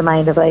 I'm off the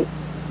mind of like,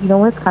 you know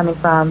where it's coming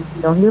from,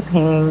 you know who you're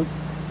paying,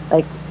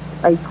 like,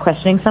 are you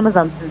questioning some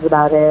assumptions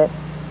about it?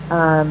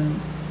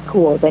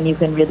 Cool, then you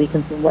can really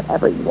consume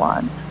whatever you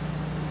want.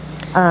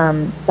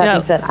 That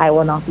being said, I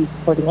will not be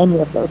supporting any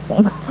of those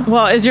things.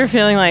 Well, is your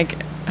feeling like,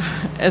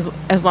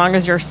 as long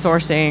as you're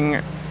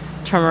sourcing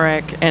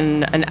turmeric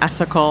in an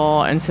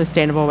ethical and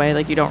sustainable way,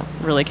 like you don't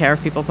really care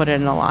if people put it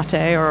in a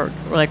latte, or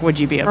like would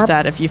you be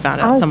upset if you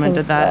found out someone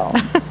did that?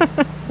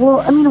 So. Well,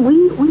 I mean,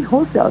 we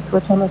wholesale to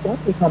a turmeric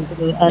latte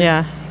company,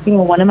 and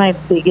one of my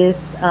biggest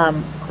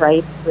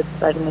gripes with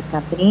starting this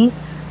company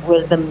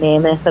was the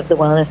mammoth of the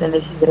wellness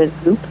industry that is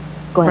Goop.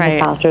 Going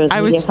to Paltrow's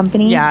media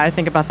company. Yeah, I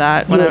think about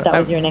that. That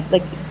was your next,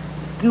 like,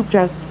 Goop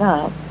drives me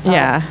nuts.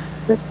 Yeah.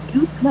 But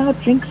Goop now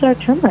drinks our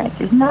turmeric.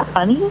 Isn't that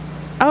funny?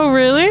 Oh,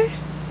 really?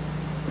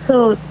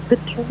 So the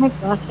turmeric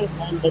latte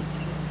blend that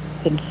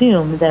Goop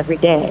consumes every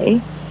day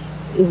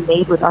is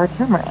made with our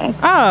turmeric.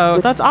 Oh,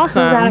 that's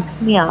awesome. It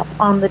cracks me up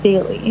on the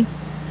daily.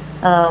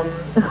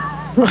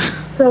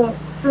 So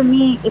for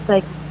me, it's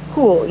like,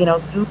 cool,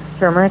 Goop's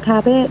turmeric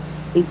habit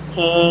is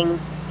paying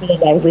for the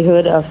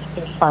livelihood of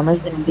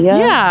farmers in India,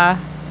 Yeah.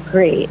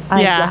 great.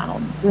 I'm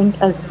down. Drink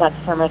as much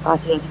turmeric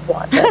latte as you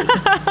want.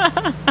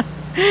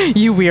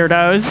 You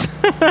weirdos.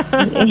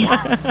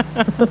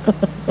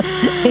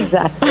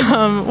 Exactly.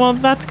 Well,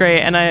 that's great,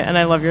 and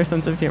I love your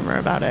sense of humor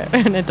about it,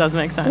 and it does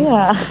make sense.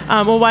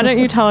 Yeah. Well, why don't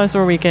you tell us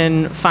where we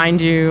can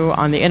find you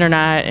on the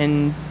internet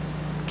and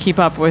keep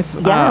up with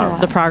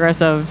the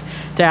progress of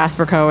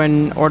Diaspora Co.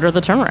 and order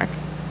the turmeric?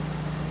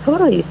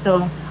 Totally.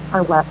 So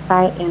our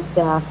website is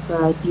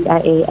Diaspora,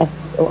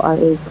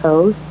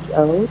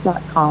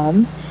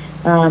 DIASPORACO.com,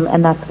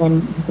 and that's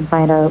when you can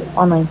find our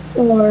online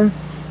store,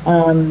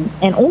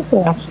 and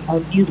also actually our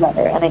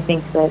newsletter. And I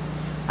think that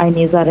our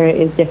newsletter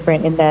is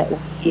different in that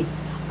we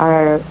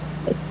are,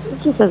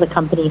 just as a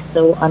company,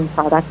 so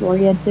unproduct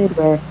oriented,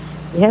 where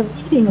we have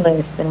reading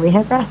lists and we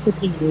have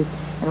recipes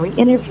and we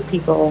interview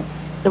people.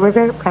 So we're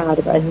very proud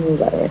of our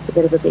newsletter. It's a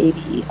bit of a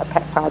baby, a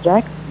pet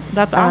project.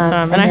 That's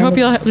awesome, and I hope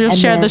you'll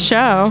share the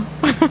show.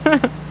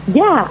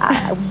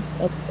 Yeah,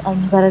 our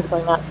newsletter is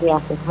going out the day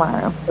after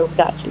tomorrow, so we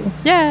got you.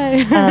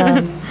 Yay!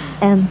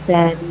 And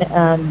then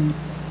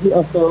we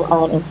also are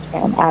on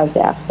Instagram as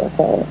Diaspora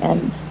Co,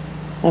 and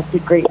that's a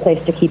great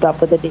place to keep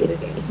up with the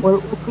day-to-day. We're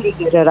pretty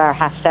good at our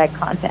hashtag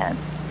content.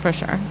 For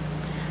sure.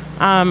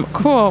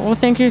 Cool. Well,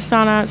 thank you,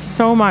 Sana,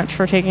 so much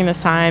for taking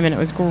this time, and it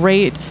was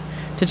great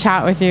to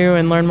chat with you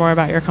and learn more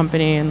about your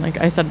company. And like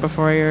I said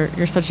before,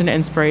 you're such an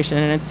inspiration,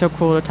 and it's so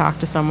cool to talk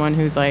to someone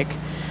who's like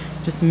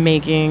just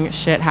making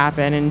shit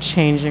happen and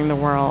changing the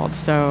world.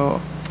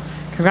 So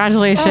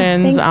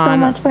congratulations. Thanks so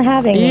much for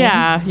having me.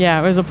 Yeah,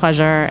 it was a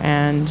pleasure.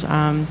 And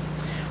I'm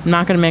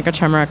not going to make a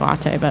turmeric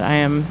latte, but I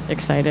am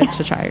excited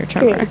to try your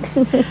turmeric.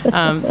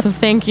 So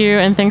thank you,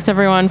 and thanks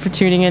everyone for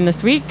tuning in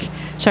this week.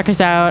 Check us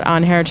out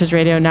on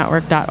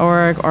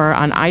heritageradionetwork.org or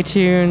on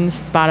iTunes,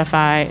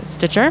 Spotify,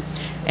 Stitcher,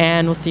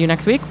 and we'll see you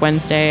next week,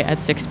 Wednesday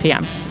at 6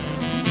 p.m.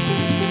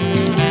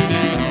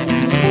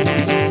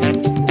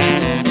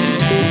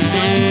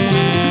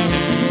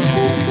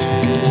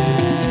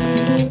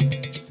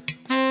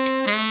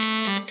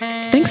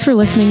 Thanks for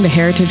listening to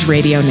Heritage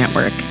Radio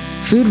Network,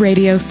 food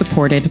radio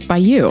supported by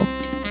you.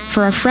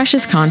 For our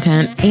freshest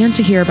content and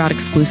to hear about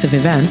exclusive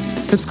events,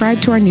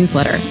 subscribe to our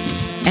newsletter.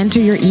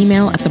 Enter your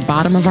email at the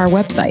bottom of our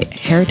website,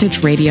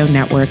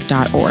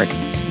 heritageradionetwork.org.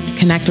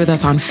 Connect with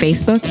us on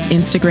Facebook,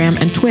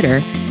 Instagram, and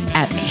Twitter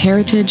at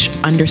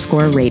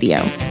heritage_radio.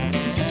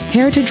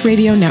 Heritage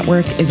Radio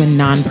Network is a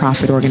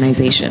nonprofit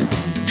organization,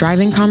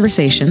 driving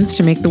conversations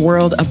to make the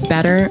world a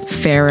better,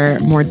 fairer,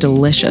 more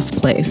delicious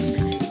place.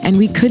 And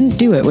we couldn't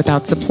do it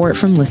without support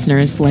from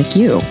listeners like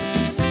you.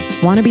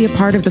 Want to be a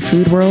part of the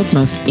food world's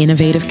most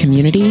innovative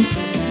community?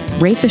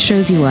 Rate the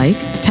shows you like,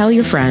 tell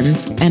your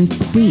friends, and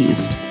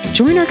please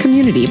join our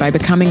community by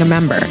becoming a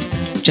member.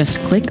 Just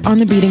click on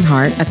the beating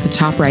heart at the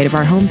top right of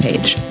our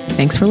homepage.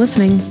 Thanks for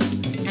listening.